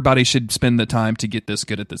like everybody should spend the time to get this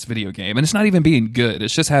good at this video game. And it's not even being good.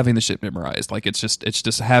 It's just having the shit memorized. Like it's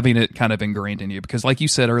just having it kind of ingrained in you, because like you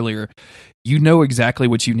said earlier, you know exactly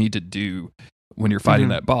what you need to do when you're fighting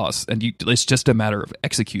that boss, and it's just a matter of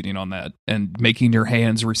executing on that and making your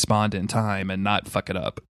hands respond in time and not fuck it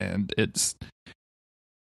up. And it's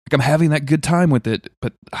I'm having that good time with it,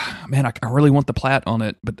 but man, I really want the plat on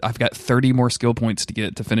it, but I've got 30 more skill points to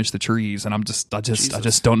get to finish the trees, and I just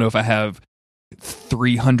don't know if I have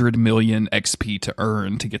 300 million XP to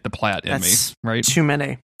earn to get the plat in me. Right? Too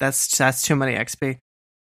many. That's too many XP.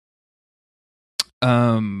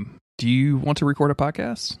 Do you want to record a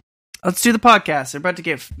podcast? Let's do the podcast.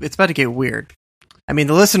 It's about to get weird. I mean,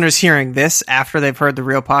 the listeners hearing this after they've heard the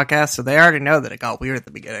real podcast, so they already know that it got weird at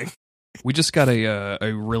the beginning. We just got a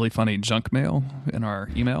really funny junk mail in our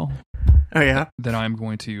email. Oh, yeah? That I'm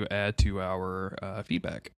going to add to our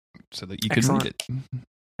feedback so that you can Excellent. read it.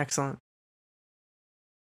 Excellent.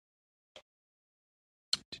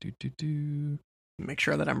 Make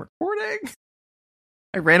sure that I'm recording.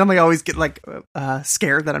 I randomly always get like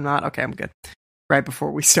scared that I'm not. Okay, I'm good. Right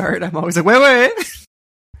before we start, I'm always like, wait.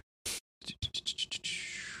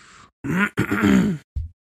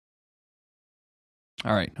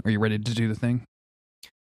 All right. Are you ready to do the thing?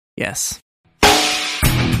 Yes.